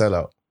 you sell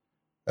out.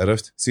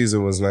 عرفت?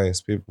 Season was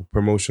nice. People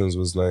promotions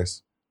was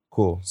nice.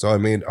 Cool. So I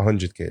made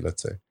 100K,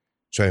 let's say.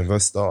 Should I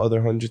invest the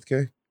other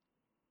 100K?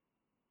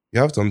 You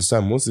have to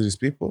understand most of these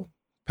people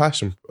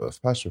passion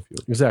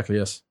fuel. Exactly,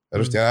 yes.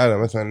 عرفت يعني أنا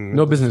مثلا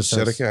No business sense.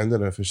 الشركة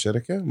عندنا في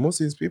الشركة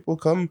most of these people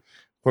come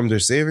from their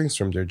savings,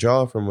 from their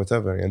job, from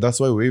whatever, and that's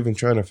why we're even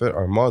trying to fit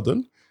our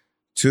model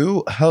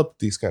to help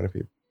these kind of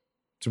people,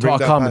 To bring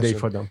that accommodate passion.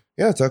 for them.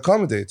 Yeah, to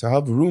accommodate, to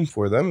have room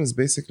for them is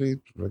basically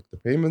like the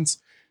payments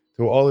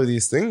through all of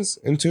these things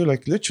into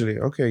like literally,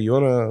 okay, you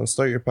want to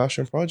start your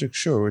passion project?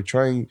 Sure, we're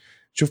trying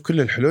شوف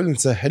كل الحلول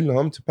نسهل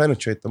لهم to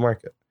penetrate the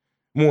market.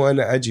 مو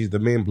أنا أجي the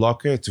main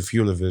blocker to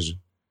fuel a vision.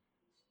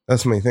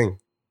 That's my thing.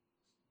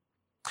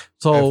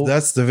 So If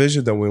that's the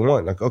vision that we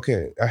want, like,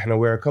 okay,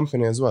 we're a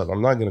company as well.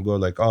 I'm not going to go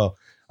like, oh,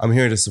 I'm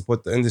here to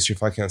support the industry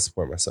if I can't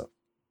support myself.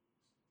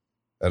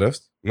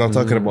 عرفت? I'm not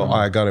talking about, oh,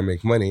 I got to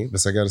make money,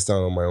 but I got to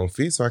stand on my own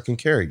feet so I can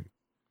carry you.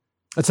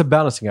 it's a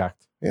balancing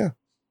act.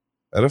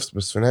 عرفت؟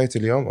 بس في نهاية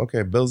اليوم,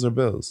 okay, bills are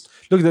bills.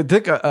 Look, the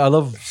thing I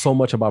love so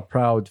much about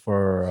Proud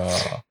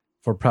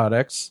for Proud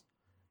X,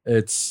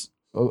 it's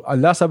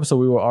last episode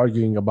we were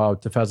arguing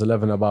about Tefaz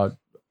 11 about,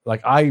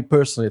 like, I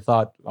personally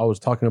thought, I was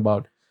talking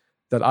about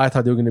that I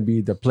thought they were going to be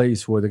the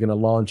place where they're going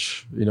to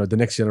launch, you know, the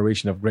next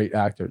generation of great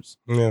actors.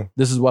 Yeah.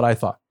 This is what I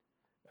thought.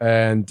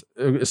 And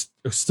it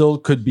still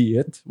could be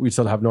it. We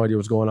still have no idea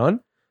what's going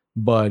on.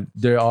 But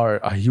there are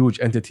a huge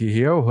entity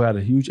here who had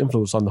a huge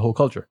influence on the whole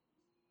culture.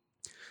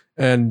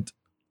 And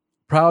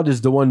Proud is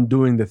the one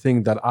doing the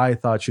thing that I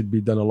thought should be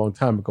done a long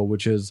time ago,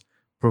 which is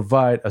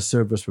provide a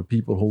service for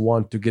people who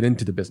want to get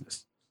into the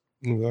business.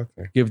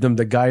 Exactly. Give them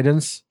the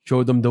guidance,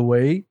 show them the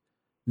way,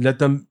 let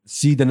them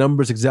see the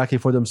numbers exactly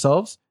for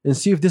themselves, and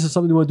see if this is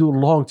something they want to do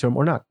long term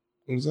or not.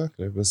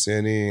 Exactly. بس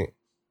يعني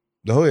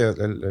the whole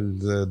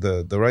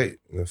the right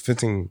the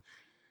fitting.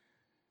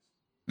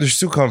 There's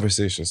two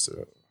conversations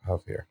to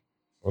have here.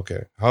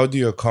 Okay, how do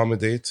you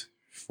accommodate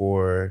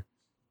for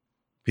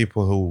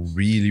people who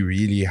really,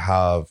 really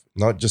have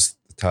not just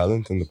the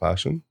talent and the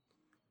passion,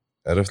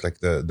 out of like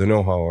the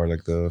know-how or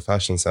like the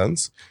fashion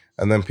sense,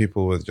 and then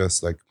people with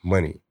just like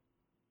money.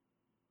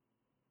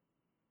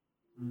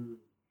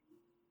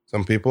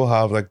 Some people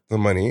have like the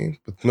money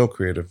but no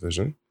creative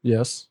vision.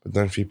 Yes. But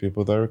then few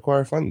people that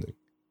require funding.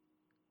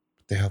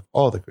 But they have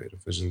all the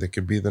creative vision. They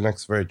could be the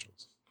next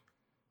Virgils.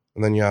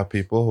 And then you have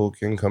people who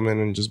can come in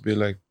and just be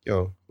like,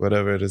 yo,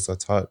 whatever it is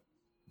that's hot,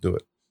 do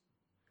it.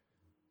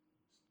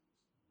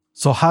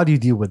 So how do you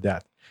deal with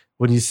that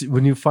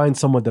when you find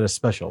someone that is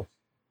special?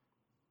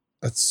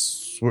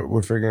 That's what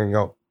we're figuring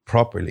out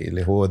properly.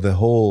 The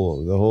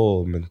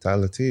whole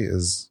mentality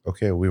is,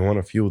 okay, we want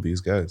to fuel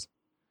these guys.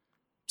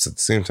 So at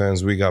the same time,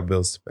 we got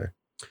bills to pay.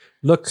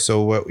 Look,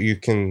 So what you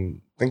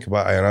can think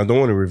about, and I don't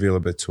want to reveal a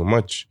bit too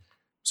much,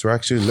 so we're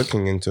actually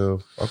looking into,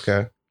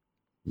 okay,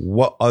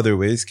 what other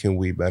ways can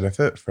we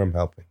benefit from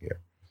helping here?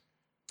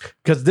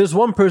 because there's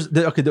one person.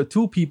 Okay, there are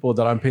two people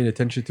that I'm paying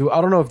attention to.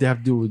 I don't know if they have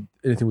to do with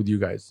anything with you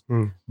guys,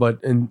 but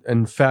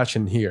in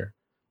fashion here,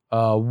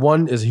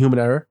 one is Human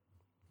Error.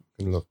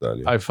 I love that.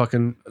 Yeah. I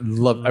fucking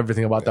love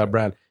everything about that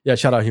brand. Yeah,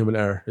 shout out Human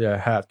Error. Yeah,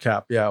 hat,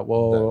 cap. Yeah,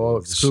 whoa,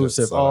 That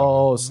exclusive. shit's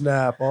Oh,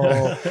 snap.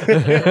 Oh.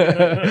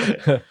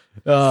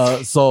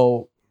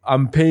 So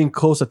I'm paying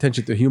close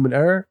attention to Human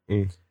Error,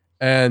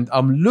 and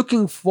I'm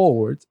looking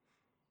forward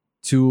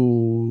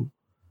to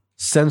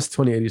Sense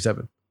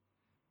 2087.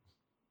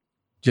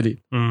 Jalil.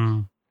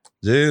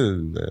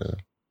 جليل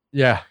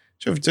Yeah.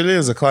 شوف جليل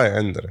is a client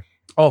عندنا.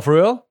 Oh, for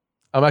real?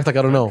 I'm acting like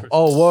I don't know.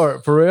 Oh,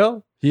 what? For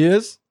real? He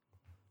is?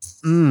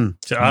 So I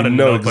You don't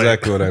know know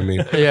exactly what I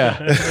mean.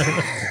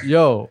 Yeah.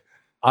 Yo,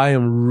 I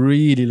am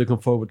really looking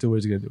forward to what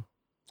he's going to do.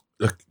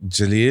 Look,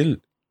 Jalil,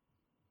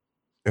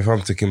 if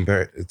I'm to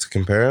compare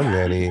him,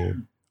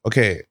 يعني,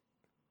 okay,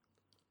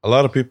 a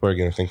lot of people are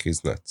going to think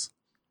he's nuts.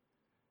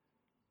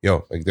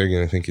 Yo, like they're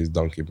going to think he's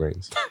donkey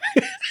brains.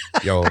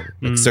 Yo,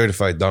 like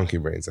certified donkey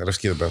brains.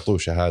 عرفت كده بيعطوه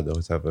شهادة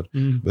whatever.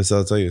 But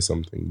I'll tell you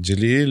something.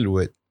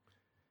 Jalil,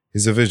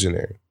 he's a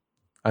visionary.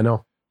 I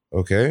know.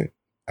 Okay?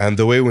 And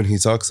the way when he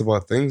talks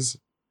about things,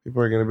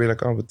 people are going to be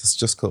like, oh, but this is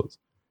just clothes.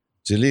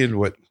 Jalil,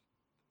 what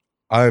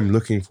I'm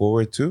looking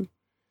forward to,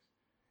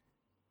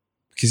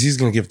 because he's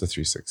going to give the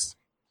 360.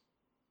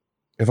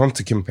 If I'm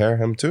to compare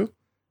him to,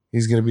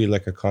 he's going to be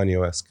like a Kanye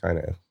West kind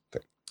of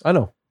thing. I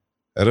know.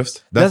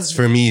 عرفت? That's That's-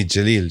 for me,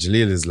 Jalil.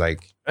 Jalil is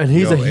like, And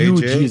he's Yo, a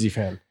huge AJ? Yeezy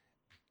fan.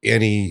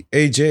 and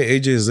AJ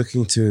is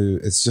looking to,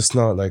 it's just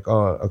not like,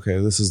 oh, okay,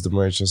 this is the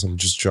merch, just I'm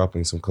just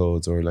dropping some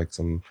codes or like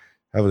some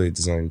heavily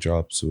designed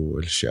drops or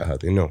الأشياء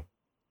هذه. No.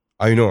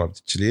 I know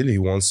Jalil, he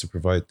wants to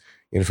provide,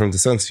 from the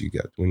sense you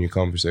get when you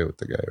conversate with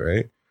the guy,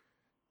 right?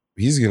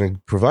 He's going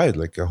to provide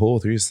like a whole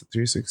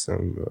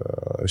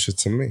 360 shit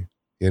to me.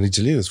 And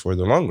Jalil is for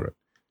the long run.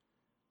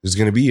 There's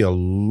going to be a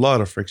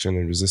lot of friction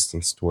and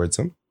resistance towards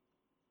him.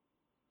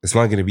 It's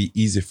not going to be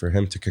easy for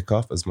him to kick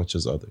off as much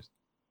as others.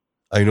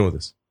 I know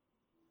this.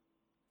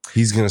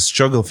 He's gonna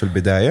struggle في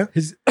البداية.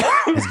 He's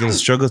gonna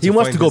struggle. he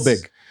wants to go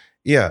big.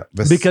 Yeah,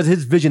 because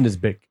his vision is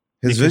big.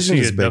 his You can vision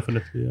see is it, big.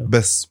 definitely. Yeah.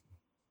 But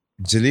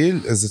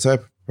Jalil is the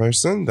type of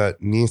person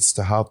that needs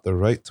to have the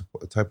right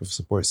type of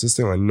support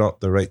system and not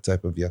the right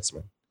type of yes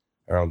man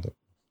around him.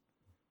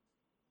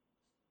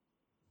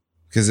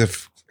 Because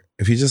if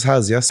he just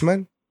has yes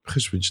man,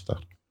 خش بيجتر.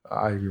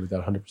 I agree with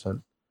that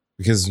 100%.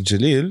 Because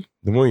Jalil,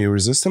 the more you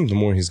resist him, the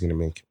more he's gonna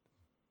make it.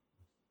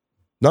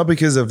 Not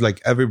because of like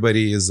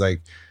everybody is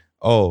like,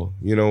 oh,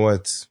 you know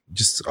what?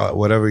 Just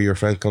whatever your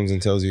friend comes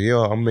and tells you,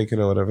 yo, I'm making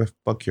it, whatever.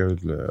 Fuck your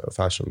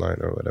fashion line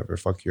or whatever.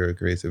 Fuck your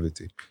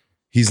creativity.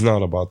 He's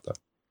not about that.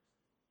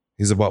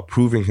 He's about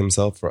proving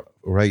himself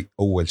right.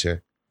 أول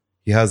شيء.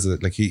 He has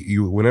it. Like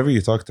you. Whenever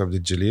you talk to Abdul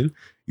Jalil,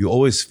 you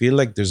always feel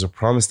like there's a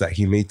promise that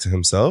he made to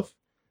himself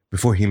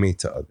before he made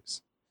to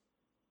others.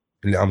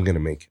 I'm gonna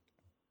make it.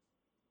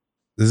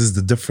 This is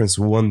the difference.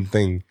 One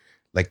thing,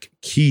 like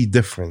key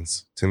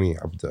difference to me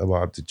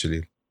about Abdul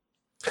Jalil.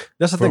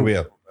 That's the For thing.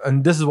 real.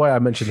 And this is why I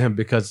mentioned him,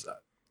 because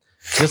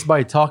just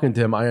by talking to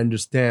him, I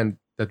understand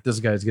that this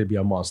guy is going to be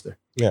a monster.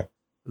 Yeah.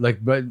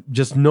 Like, but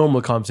just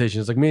normal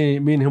conversations. Like me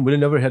and him, we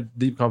never had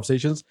deep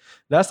conversations.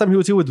 Last time he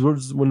was here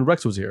when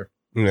Rex was here.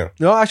 Yeah.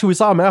 No, actually, we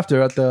saw him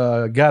after at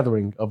the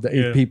gathering of the 8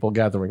 Yeah. people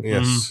gathering.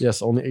 Yes.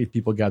 Yes, only 8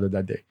 people gathered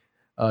that day.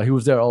 He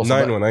was there also.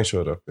 9 but- when I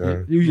showed up.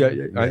 Yeah.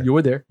 Yeah. You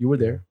were there. You were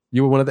there.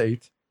 You were one of the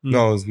 8.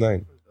 No, it was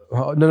 9.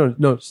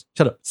 No.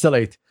 Shut up. Still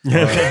 8.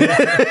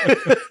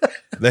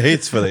 The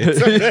hate's for the hate.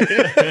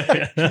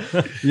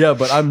 Yeah,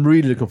 but I'm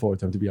really looking forward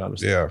to him, to be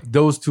honest. Yeah.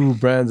 Those 2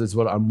 brands is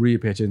what I'm really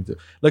paying attention to.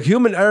 Like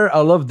Human Error, I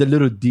love the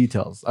little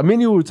details. I mean,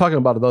 you were talking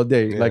about it the other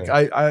day. Yeah. Like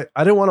I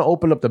didn't want to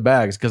open up the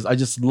bags because I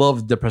just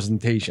love the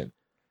presentation.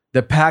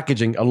 The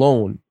packaging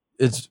alone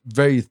is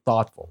very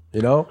thoughtful,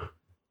 you know?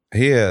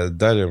 هي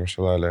داليا ما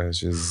شاء الله عليها,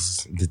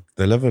 she's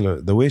the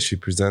level, the way she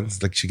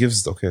presents, like she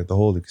gives the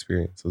whole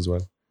experience as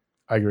well.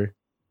 I agree.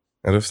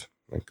 عرفت?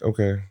 Like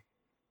okay,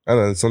 and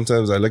then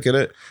sometimes I look at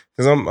it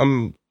because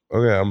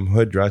I'm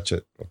hood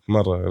ratchet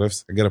مرة,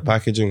 عرفت? I get a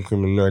packaging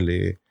من النوع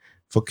اللي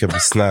فكها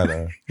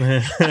بسنانة.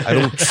 I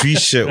don't treat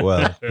shit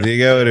well. You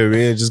get what I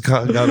mean? Just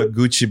got a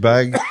Gucci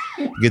bag,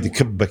 get the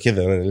كبة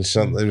كذا من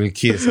الشنطة من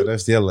الكيس,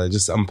 عرفت? يلا,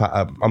 just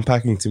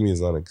unpacking to me is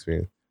not an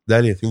experience.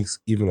 Dalia thinks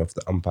even of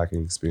the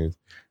unpacking experience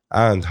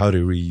and how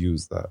to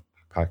reuse that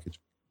package.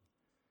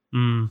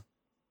 Mm.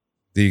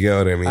 Do you get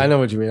what I mean? I know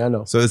what you mean. I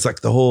know. So it's like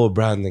the whole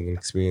branding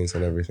experience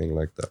and everything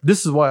like that.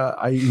 This is why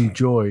I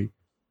enjoy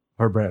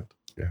her brand.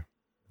 Yeah.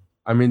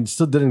 I mean,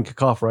 still didn't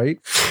kick off right,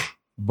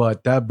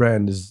 but that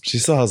brand is. She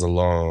still has a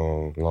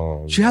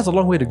long. She has a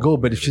long way to go,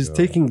 but if way she's to go.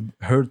 taking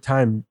her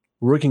time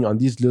working on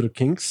these little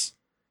kinks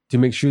to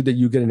make sure that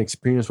you get an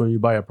experience when you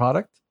buy a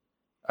product,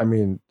 I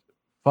mean,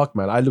 fuck,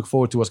 man. I look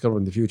forward to what's coming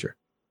in the future.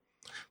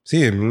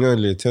 See, من النوع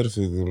اللي تعرف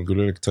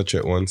يقولوا لك touch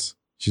it once.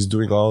 She's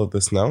doing all of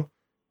this now.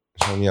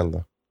 عشان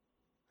يلا,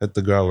 hit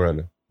the ground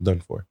running, done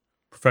for.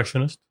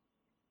 Perfectionist.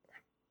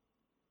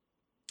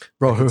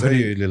 Bro, her I tell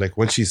hoodie, you, like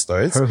when she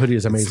starts, her hoodie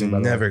is amazing. it's by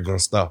the way. never gonna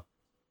stop.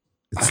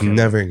 It's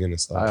never gonna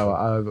stop.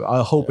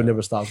 I hope it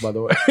never stops, by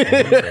the way.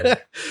 Okay.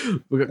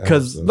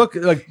 Because Yeah, look,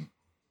 like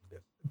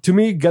to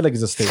me, Geleg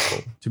is a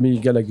staple. To me,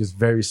 Geleg is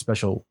very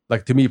special.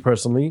 Like to me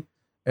personally,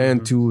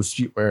 and to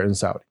streetwear in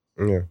Saudi.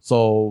 Yeah.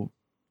 So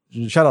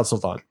shout out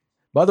Sultan.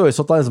 By the way,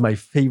 Sultan is my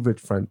favorite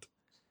friend.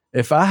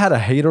 If I had a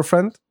hater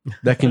friend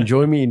that can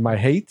join me in my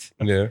hate,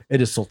 Yeah.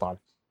 it is Sultan.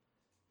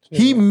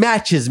 He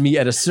matches me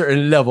at a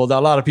certain level that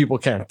a lot of people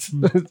can't.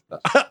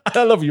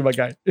 I love you, my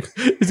guy.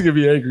 He's gonna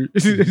be angry.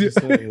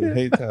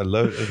 Hate that. I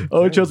love it.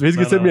 Oh, trust me, he's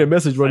gonna send me a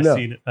message right now.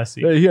 I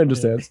see Yeah, it. he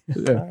understands.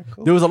 Yeah.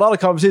 There was a lot of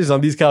conversations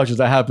on these couches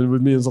that happened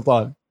with me and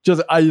Sultan.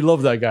 Just I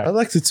love that I guy.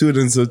 like to tune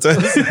in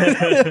sometimes.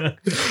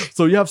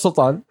 So you have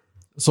Sultan.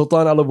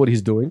 Sultan, I love what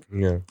he's doing.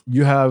 Yeah.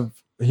 You have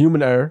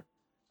Human Error.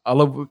 I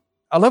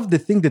love the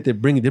thing that they're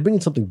bringing. They're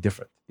bringing something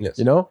different. Yes.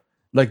 You know,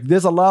 like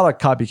there's a lot of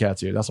copycats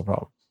here. That's a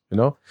problem. You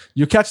know,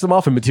 you catch them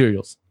off in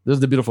materials. This is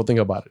the beautiful thing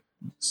about it.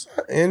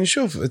 And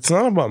sure, it's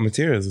not about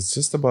materials. It's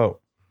just about,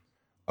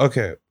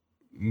 okay,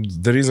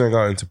 the reason I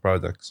got into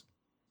products.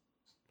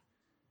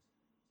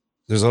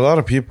 There's a lot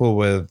of people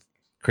with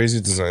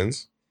crazy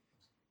designs.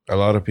 A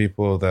lot of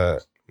people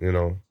that, you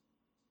know,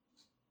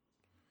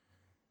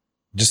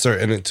 just are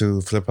in it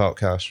to flip out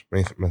cash.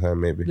 Maybe.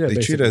 Yeah, They treat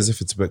basically. it as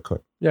if it's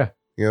Bitcoin. Yeah.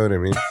 You know what I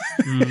mean?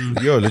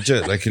 Mm. Yo,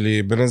 legit. Like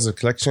اللي بنزل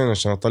collection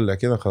عشان أطلع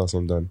كذا خلاص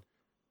I'm done.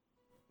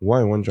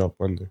 Why one drop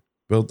wonder?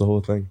 Build the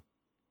whole thing.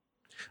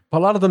 But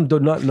a lot of them do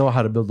not know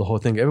how to build the whole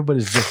thing.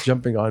 Everybody's just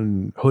jumping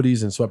on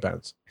hoodies and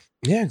sweatbands.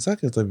 Yeah,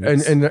 exactly.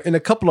 And in a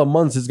couple of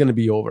months, it's going to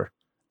be over.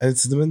 And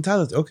it's the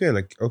mentality. Okay.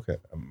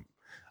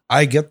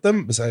 I get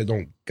them, but I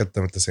don't get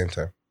them at the same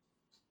time.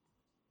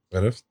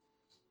 عرفت?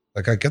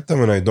 Like I get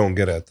them and I don't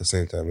get it at the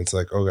same time. It's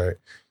like, okay,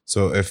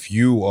 so if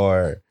you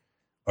are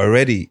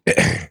already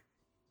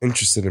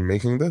interested in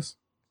making this,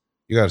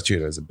 you got to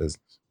treat it as a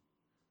business.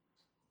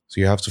 So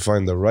you have to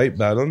find the right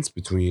balance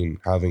between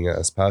having it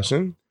as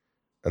passion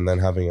and then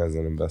having it as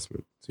an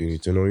investment. So you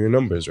need to know your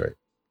numbers right.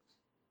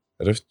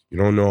 That if you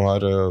don't know how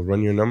to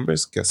run your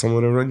numbers, get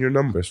someone to run your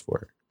numbers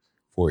for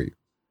you.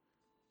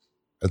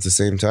 At the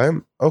same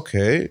time,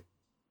 okay,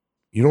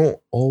 you don't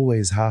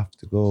always have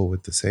to go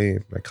with the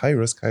same, like high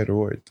risk, high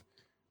reward.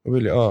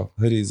 Really,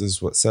 hoodies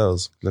is what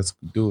sells. Let's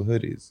do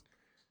hoodies.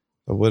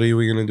 But what are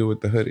we gonna do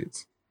with the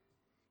hoodies?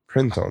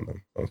 Print on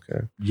them,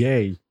 okay?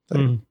 Yay.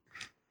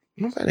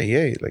 Not bad,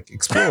 yay. Like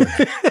explore.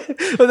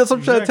 But that's what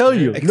I'm trying to tell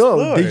you. No,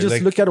 Explore, they just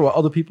like- look at what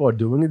other people are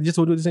doing and they just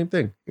will do the same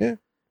thing. Yeah.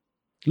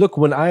 Look,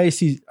 when I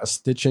see a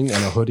stitching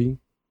and a hoodie,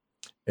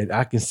 and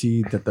I can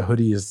see that the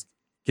hoodie is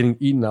getting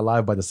eaten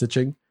alive by the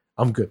stitching,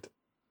 I'm good.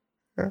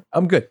 Yeah.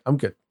 I'm good.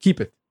 Keep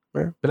it.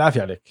 Yeah.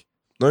 بالعافية عليك.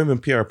 Not even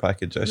PR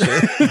package, actually.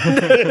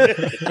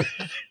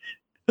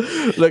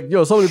 Like,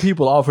 yo, so many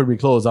people offered me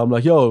clothes. I'm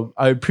like, yo,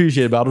 I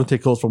appreciate it, but I don't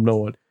take clothes from no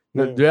one.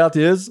 The Yeah.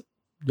 reality is,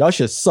 y'all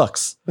shit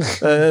sucks.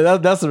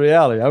 That's the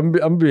reality. I'm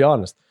gonna be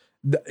honest.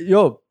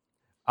 Yo,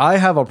 I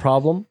have a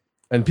problem,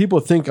 and people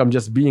think I'm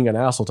just being an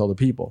asshole to other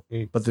people.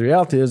 But the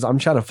reality is, I'm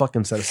trying to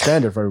fucking set a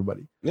standard for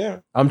everybody. Yeah.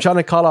 I'm trying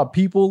to call out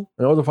people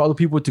in order for other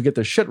people to get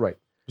their shit right.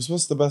 So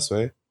what's the best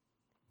way?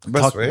 The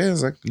best way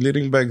is like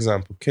leading by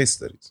example, case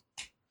studies.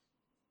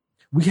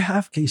 We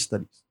have case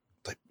studies.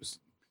 Like,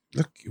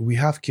 look, we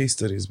have case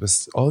studies, but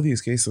all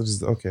these case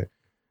studies, okay.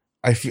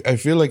 I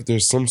feel like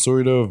there's some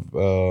sort of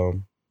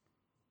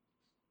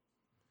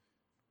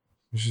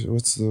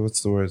what's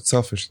the word?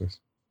 Selfishness.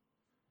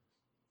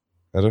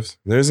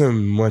 There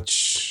isn't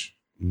much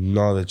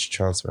knowledge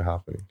transfer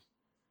happening.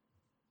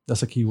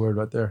 That's a key word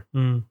right there.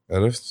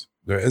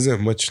 There isn't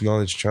much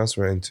knowledge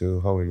transfer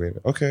into how we made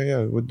it. Okay,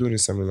 yeah, we're doing a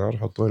seminar.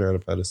 حطوني على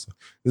pedestal.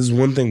 This is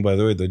one thing, by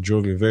the way, that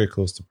drove me very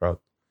close to Proud.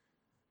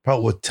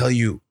 Proud would tell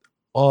you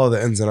all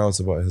the ins and outs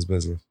about his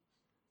business.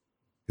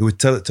 He would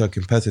tell it to a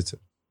competitor.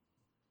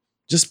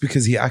 Just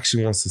because he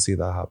actually wants to see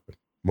that happen.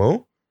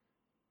 Mo?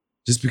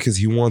 Just because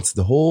he wants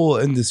the whole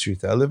industry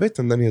to elevate,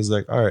 and then he was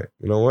like, all right,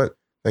 you know what?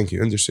 Thank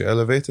you. Industry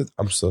elevated.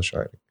 I'm still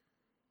shining.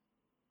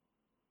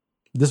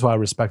 This is why I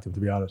respect him, to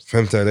be honest.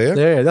 فهمت علي؟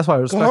 Yeah, that's why I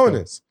respect him.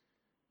 cojones.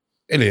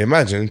 Really,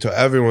 imagine into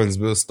everyone's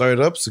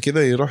startups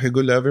كده يروح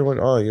يقول to everyone,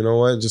 oh, you know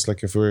what? Just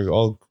like if we're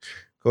all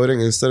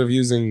coding, instead of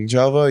using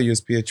Java, use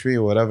PHP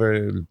or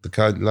whatever the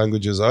kind of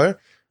languages are.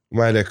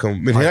 ما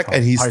عليكم. من هناك,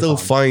 and he still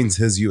Python. finds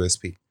his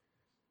USP.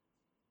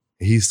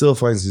 He still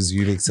finds his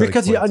unique selling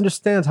Because he points.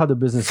 understands how the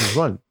business is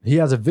run. He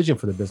has a vision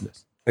for the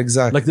business.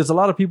 Exactly. Like, there's a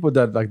lot of people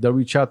that they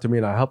reach out to me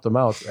and I help them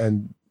out,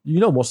 and you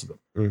know most of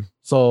them.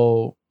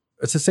 So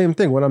it's the same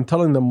thing. When I'm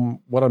telling them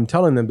what I'm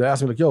telling them, they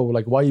ask me like, "Yo,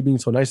 like, why are you being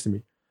so nice to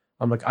me?"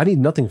 I'm like, "I need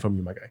nothing from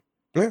you, my guy.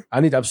 Yeah. I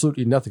need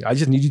absolutely nothing. I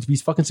just need you to be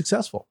fucking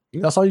successful.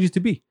 Yeah. That's all you need to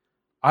be.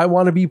 I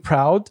want to be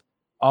proud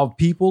of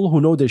people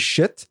who know their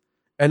shit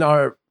and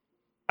are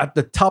at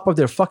the top of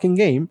their fucking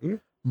game, Yeah.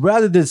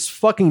 rather than this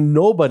fucking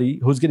nobody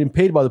who's getting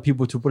paid by the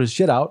people to put his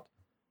shit out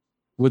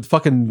with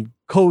fucking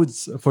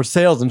codes for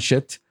sales and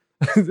shit."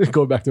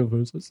 Go back to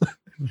influencers.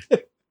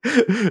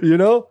 You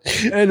know?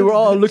 And we're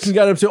all looking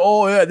at him saying,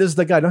 "Oh, yeah, this is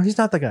the guy." No, he's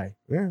not the guy.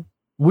 Yeah.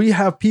 We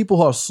have people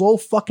who are so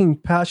fucking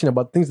passionate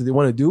about things that they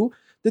want to do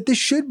that they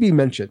should be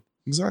mentioned.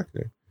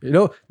 Exactly. You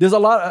know, there's a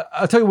lot.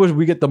 I'll tell you where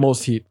we get the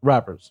most heat: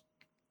 rappers.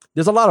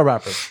 There's a lot of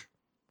rappers.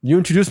 You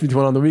introduced me to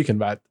one on the weekend,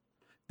 Matt.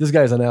 This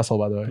guy's an asshole,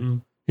 by the way.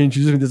 He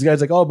introduced me to this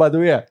guy's like, "Oh, by the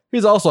way, yeah,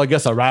 he's also, I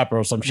guess, a rapper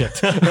or some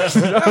shit." I'm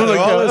They're like,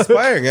 all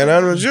inspiring, and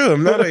I'm a Jew.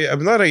 I'm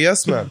not a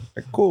yes man.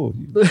 Like, cool.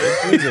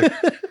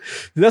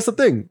 That's the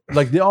thing.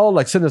 Like, they all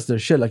like send us their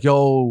shit. Like,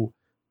 "Yo,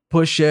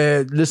 push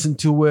it, listen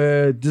to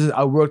it.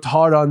 I worked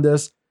hard on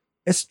this."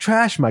 It's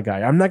trash, my guy.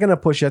 I'm not gonna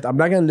push it. I'm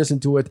not gonna listen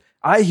to it.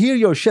 I hear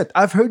your shit.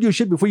 I've heard your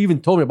shit before you even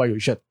told me about your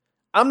shit.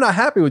 I'm not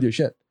happy with your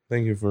shit.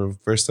 Thank you for the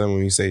first time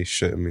when you say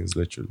shit, it means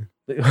literally.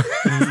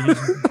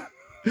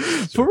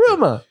 For real,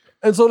 man.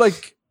 And so,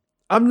 like,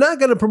 I'm not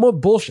gonna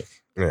promote bullshit.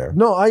 Yeah.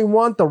 No, I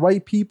want the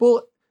right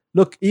people.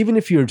 Look, even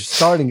if you're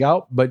starting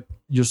out, but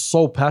you're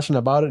so passionate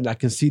about it, and I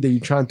can see that you're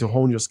trying to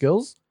hone your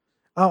skills,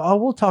 I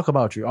will talk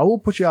about you. I will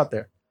put you out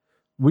there.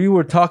 We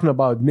were talking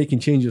about making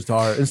changes to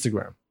our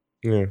Instagram.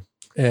 Yeah.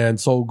 And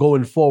so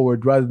going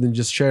forward, rather than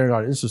just sharing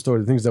our Insta story,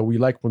 the things that we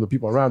like from the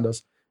people around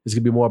us, it's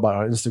gonna be more about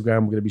our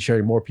Instagram. We're gonna be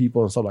sharing more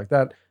people and stuff like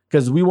that,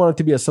 because we want it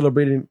to be a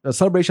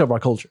celebration of our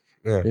culture.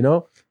 Yeah. You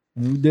know,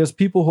 there's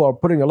people who are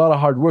putting a lot of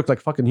hard work, like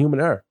fucking Human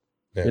Error.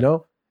 Yeah. You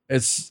know,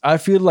 I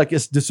feel like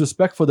it's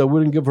disrespectful that we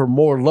wouldn't give her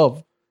more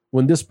love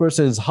when this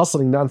person is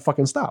hustling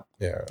non-fucking stop.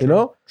 Yeah. You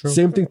know, True.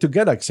 same thing to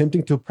Gedak, same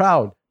thing to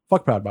Proud.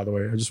 Fuck Proud, by the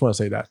way. I just want to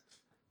say that.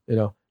 You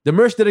know, the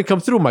merch didn't come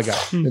through, my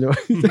guy. You know,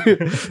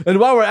 and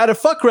while we're at it,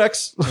 fuck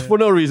Rex for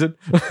no reason,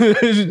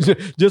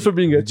 just for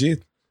being a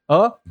Jeet.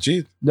 huh?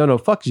 Jeet. No,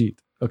 fuck Jeet.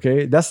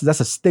 Okay, that's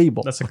a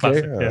staple. That's a okay?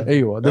 classic. Yeah. Yeah. There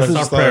you go. That's This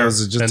our is prayer.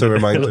 Just to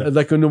remind you.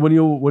 like when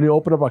you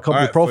open up our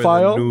company Alright, for the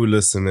profile. new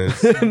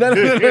listeners.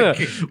 No.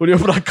 When you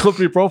open our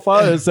company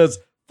profile, it says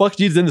 "fuck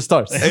Jeets" in the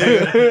stars.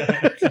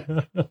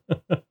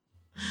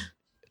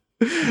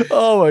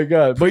 Oh my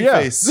god! But yeah,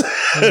 Face.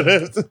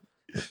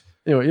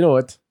 you know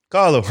what?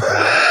 Call him.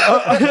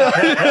 I'm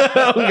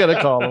gonna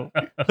call him.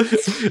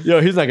 Yo,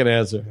 he's not gonna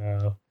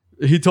answer.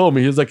 He told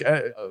me, he was like,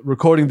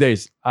 recording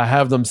days, I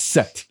have them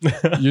set.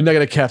 You're not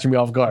gonna catch me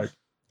off guard.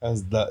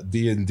 As that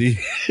D&D.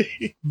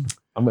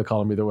 I'm gonna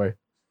call him either way.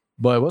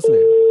 But what's the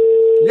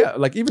name? Yeah,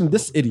 like even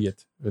this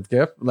idiot,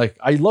 okay? Like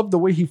I love the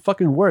way he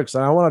fucking works,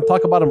 and I want to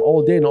talk about him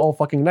all day and all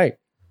fucking night.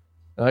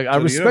 Like I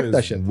respect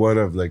that shit. One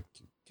of like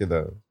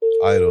kida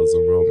idols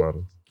and role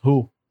models.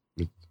 Who?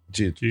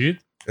 Jeet. Jeet?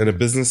 In a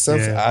business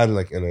sense and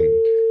like in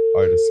an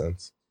artist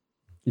sense.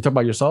 You talk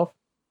about yourself?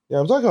 Yeah,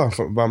 I'm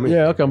talking about me.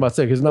 Yeah, okay, I'm about to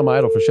say he's not my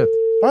idol for shit.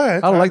 All right.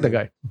 I don't like that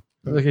guy.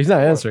 Like, he's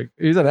not answering.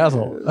 He's an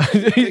asshole. Look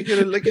at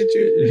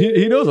you.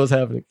 He knows what's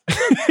happening.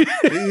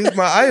 He's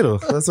my idol.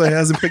 That's why he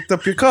hasn't picked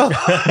up your call.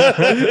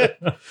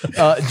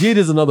 Jeet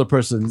is another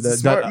person.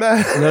 Smart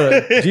man.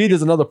 Jeet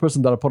is another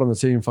person that I put on the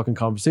same fucking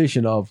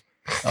conversation of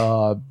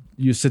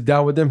you sit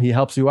down with him, he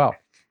helps you out.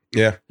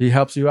 Yeah. He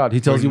helps you out. He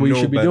tells you what you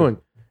should be doing.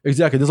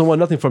 Exactly. Doesn't want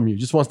nothing from you.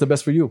 Just wants the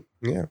best for you.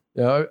 Yeah.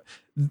 Yeah.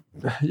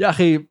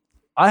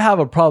 I have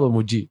a problem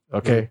with Jeet.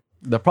 Okay.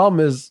 The problem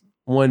is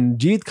when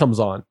Jeet comes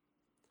on,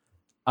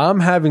 I'm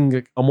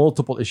having a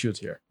multiple issues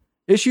here.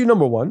 Issue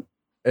number one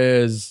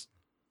is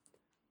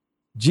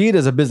Jeet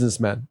as a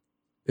businessman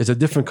is a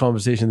different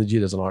conversation than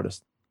Jeet as an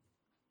artist.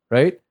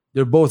 Right?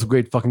 They're both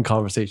great fucking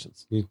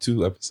conversations. Need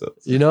 2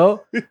 episodes. You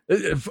know?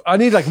 I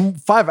need like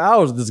 5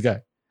 hours with this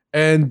guy.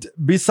 And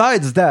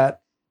besides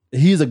that,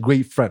 he's a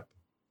great friend.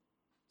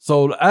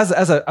 So as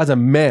a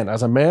man,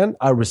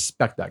 I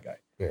respect that guy.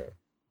 Yeah.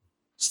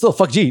 Still,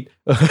 fuck Jeet.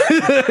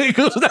 It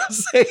goes without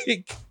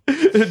saying.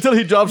 Until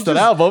he drops that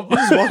album.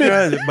 Just walk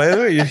around. By the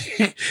way,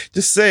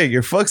 just saying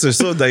your fucks are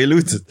so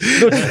diluted.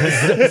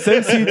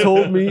 Since he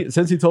told me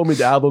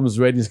the album is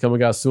ready, it's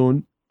coming out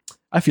soon,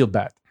 I feel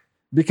bad.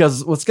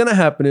 Because what's gonna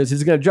happen is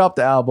he's gonna drop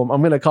the album.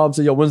 I'm gonna call him and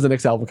say, yo, when's the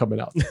next album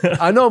coming out?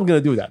 I know I'm gonna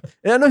do that.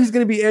 And I know he's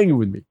gonna be angry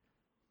with me.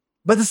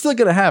 But it's still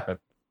gonna happen.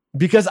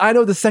 Because I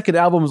know the second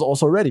album is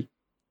also ready.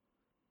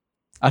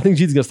 I think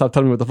Jeet's gonna stop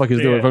telling me what the fuck he's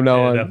doing from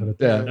now on.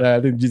 Definitely. Yeah,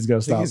 I think Jeet's gonna I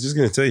think stop. he's just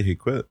gonna tell you he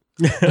quit.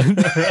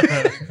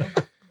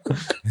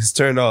 He's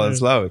turned all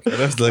Islamic. And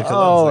I was like,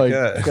 Oh my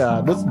yeah.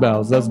 god, let's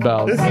bounce.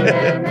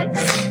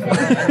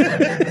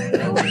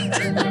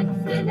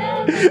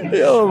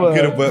 Yo, man.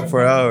 Could have went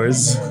for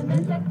hours.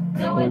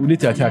 We need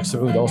to attack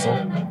Saud also.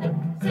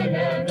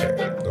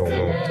 Don't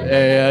know.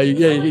 Yeah,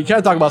 you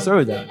can't talk about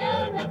Saud then.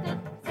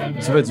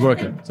 Saud's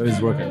working.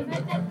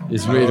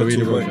 He's really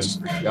too working. much.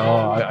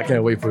 Oh, I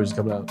can't wait for his to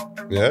come out.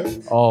 Yeah?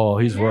 Oh,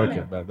 he's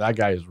working, man. That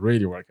guy is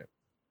really working.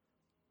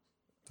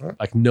 Huh?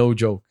 Like, no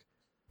joke.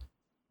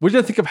 What did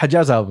you think of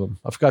Hajjaz's album?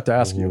 I forgot to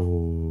ask you.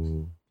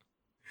 Ooh.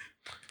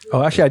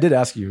 Oh, actually, I did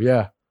ask you.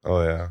 Yeah.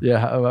 Oh, yeah.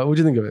 Yeah. What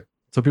do you think of it?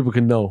 So people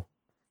can know.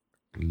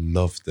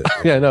 Loved it.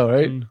 Yeah, I know,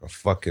 right? I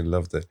fucking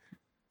loved it.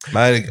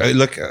 Man, I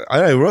left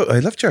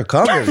you a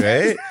comment,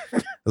 right?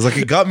 It's like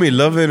it got me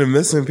loving and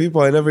missing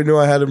people I never knew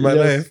I had in my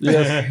life.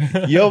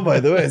 Yes. Yo, by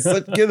the way, it's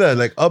such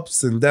like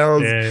ups and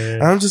downs.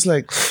 And I'm just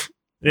like,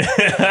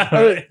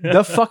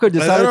 The fucker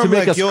decided to I'm make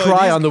like, us yo,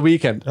 cry these- on the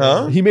weekend.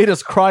 Huh? He made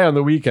us cry on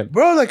the weekend.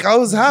 bro, like I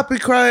was happy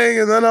crying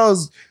and then I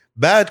was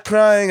bad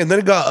crying and then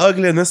it got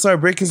ugly and then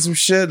started breaking some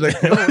shit. Like,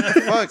 yo, what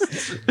the fuck?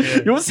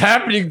 What's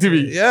happening to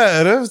me? Yeah,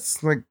 and it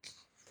was like,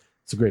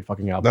 It's a great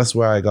fucking album. that's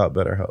where I got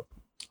better help.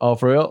 Oh,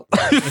 for real?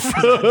 Plug it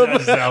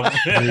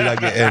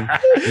in.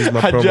 Use my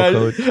promo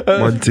code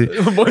Monty.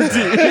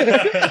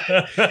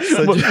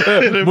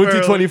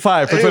 Monty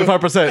 25 for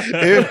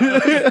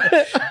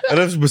 25%.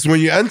 عرفت بس when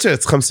you enter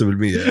it's 5%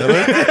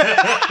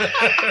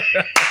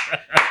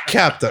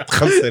 capped at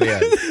 5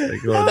 ريال.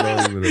 Like,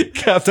 oh,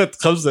 Capped at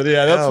 5 ريال.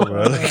 yeah, That's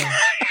bro. Like,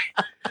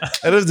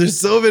 and there's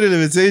so many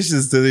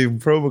limitations to the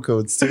promo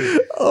codes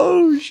too.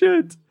 Oh,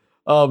 shit.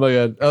 Oh, my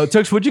God.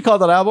 Turks, what'd you call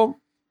that album?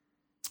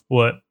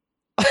 What?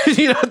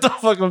 You know what the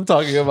fuck I'm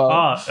talking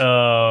about.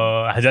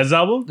 Hajjaz's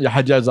album? Yeah,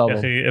 Hajjaz's Yeah,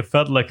 album. it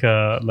felt like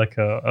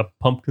a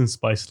pumpkin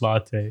spice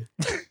latte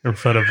in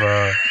front of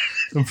a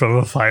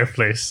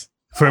fireplace.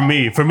 For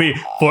me,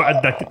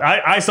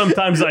 I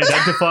sometimes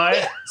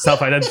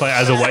self-identify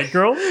as a white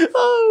girl,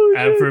 Oh,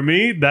 and for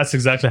me, that's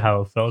exactly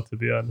how it felt. To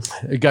be honest,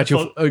 it got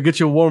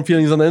your warm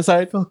feelings on the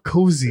inside. felt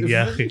cozy.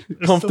 Yeah,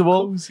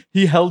 Comfortable.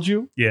 He held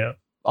you. Yeah.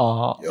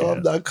 Aw. Yo,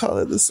 I'm not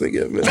calling this thing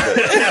at midnight.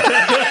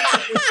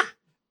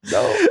 No.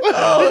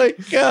 Oh my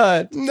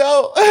God.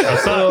 No.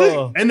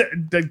 So, and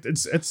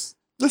it's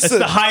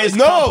the highest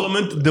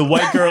compliment the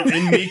white girl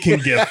in me can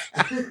give.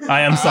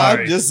 I am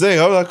sorry. I'm just saying,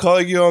 I'm not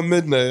calling you on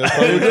midnight. I'm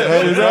calling you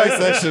on the right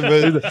section,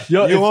 but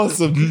Yo, you if- want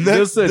some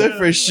listen,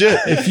 different shit.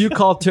 If you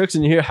call Turks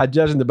and you hear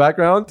Hajjaj in the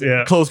background,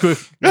 Yeah. close quick.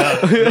 No,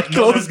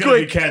 Close there's gonna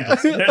be quick.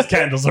 candles. There's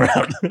candles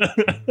around.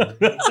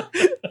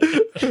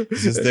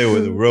 Just there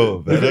with a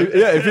robe, man.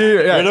 Yeah, if you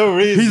For no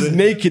reason. he's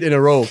naked in a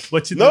robe.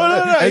 What you No, doing?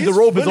 no, no. And the he's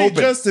robe is fully open.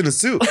 dressed in a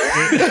suit.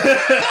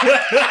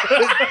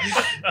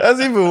 That's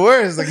even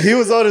worse. Like he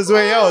was on his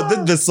way out,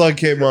 then the sun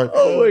came on.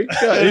 Oh my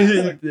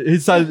God. He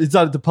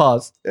decided to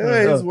pause.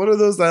 Yeah, he's one of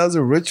those that has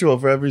a ritual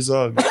for every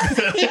song. God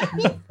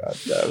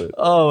damn it.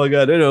 Oh my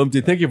God. Anyway,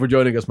 Umti, thank you for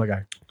joining us, my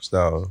guy.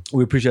 So,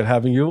 We appreciate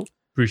having you.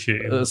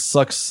 Appreciate it. It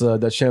sucks that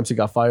Shamsi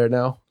got fired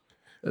now.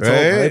 It's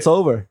Right? over. It's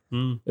over.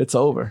 Mm. It's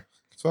over.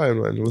 It's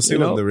fine, man. We'll see You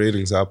when know? the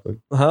ratings happen.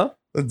 Huh?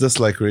 The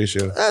dislike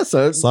ratio. That's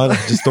it. Salih,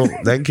 just don't.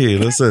 Thank you.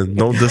 Listen,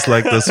 don't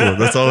dislike this one.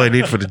 That's all I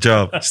need for the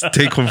job. Just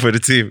take one for the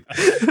team.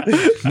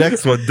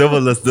 Next one,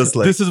 double this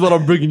dislike. This is what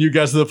I'm bringing you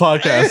guys to the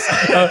podcast.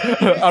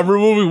 I'm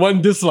removing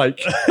one dislike.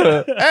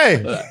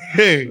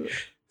 hey,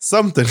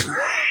 something.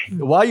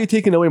 Why are you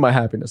taking away my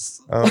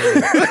happiness?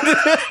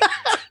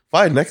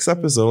 Fine, next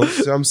episode.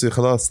 شمسي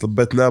خلاص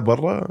طبتنا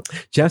برا.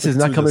 Chance is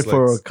not Two coming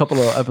for a dislikes.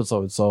 couple of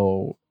episodes,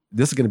 so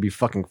this is going to be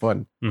fucking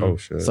fun. Oh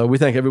shit. So we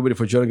thank everybody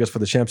for joining us for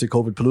the Champsy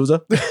COVID Palooza.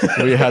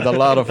 We had a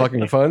lot of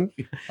fucking fun.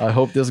 I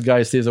hope this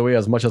guy stays away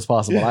as much as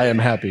possible. I am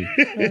happy.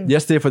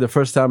 Yesterday, for the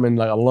first time in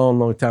like a long,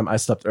 long time, I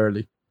slept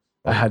early.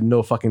 I had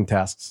no fucking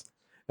tasks.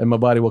 And my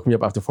body woke me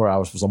up after 4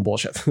 hours for some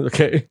bullshit.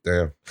 Okay?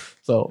 Damn.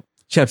 So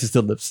Champsy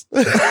still lives.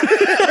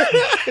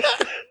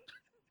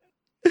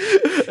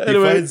 He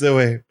Anyway, finds a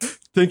way.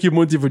 thank you,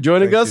 Munti, for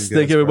joining Thank us. you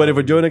Thank guys you, everybody,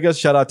 for for joining us.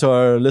 Shout out to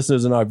our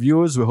listeners and our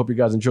viewers. We hope you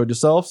guys enjoyed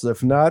yourselves.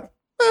 If not,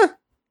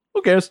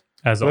 who cares?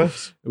 As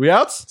always. We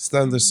out?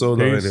 Standard solo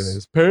Peace.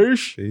 anyways.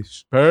 Peace.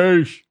 Peace.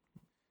 Peace.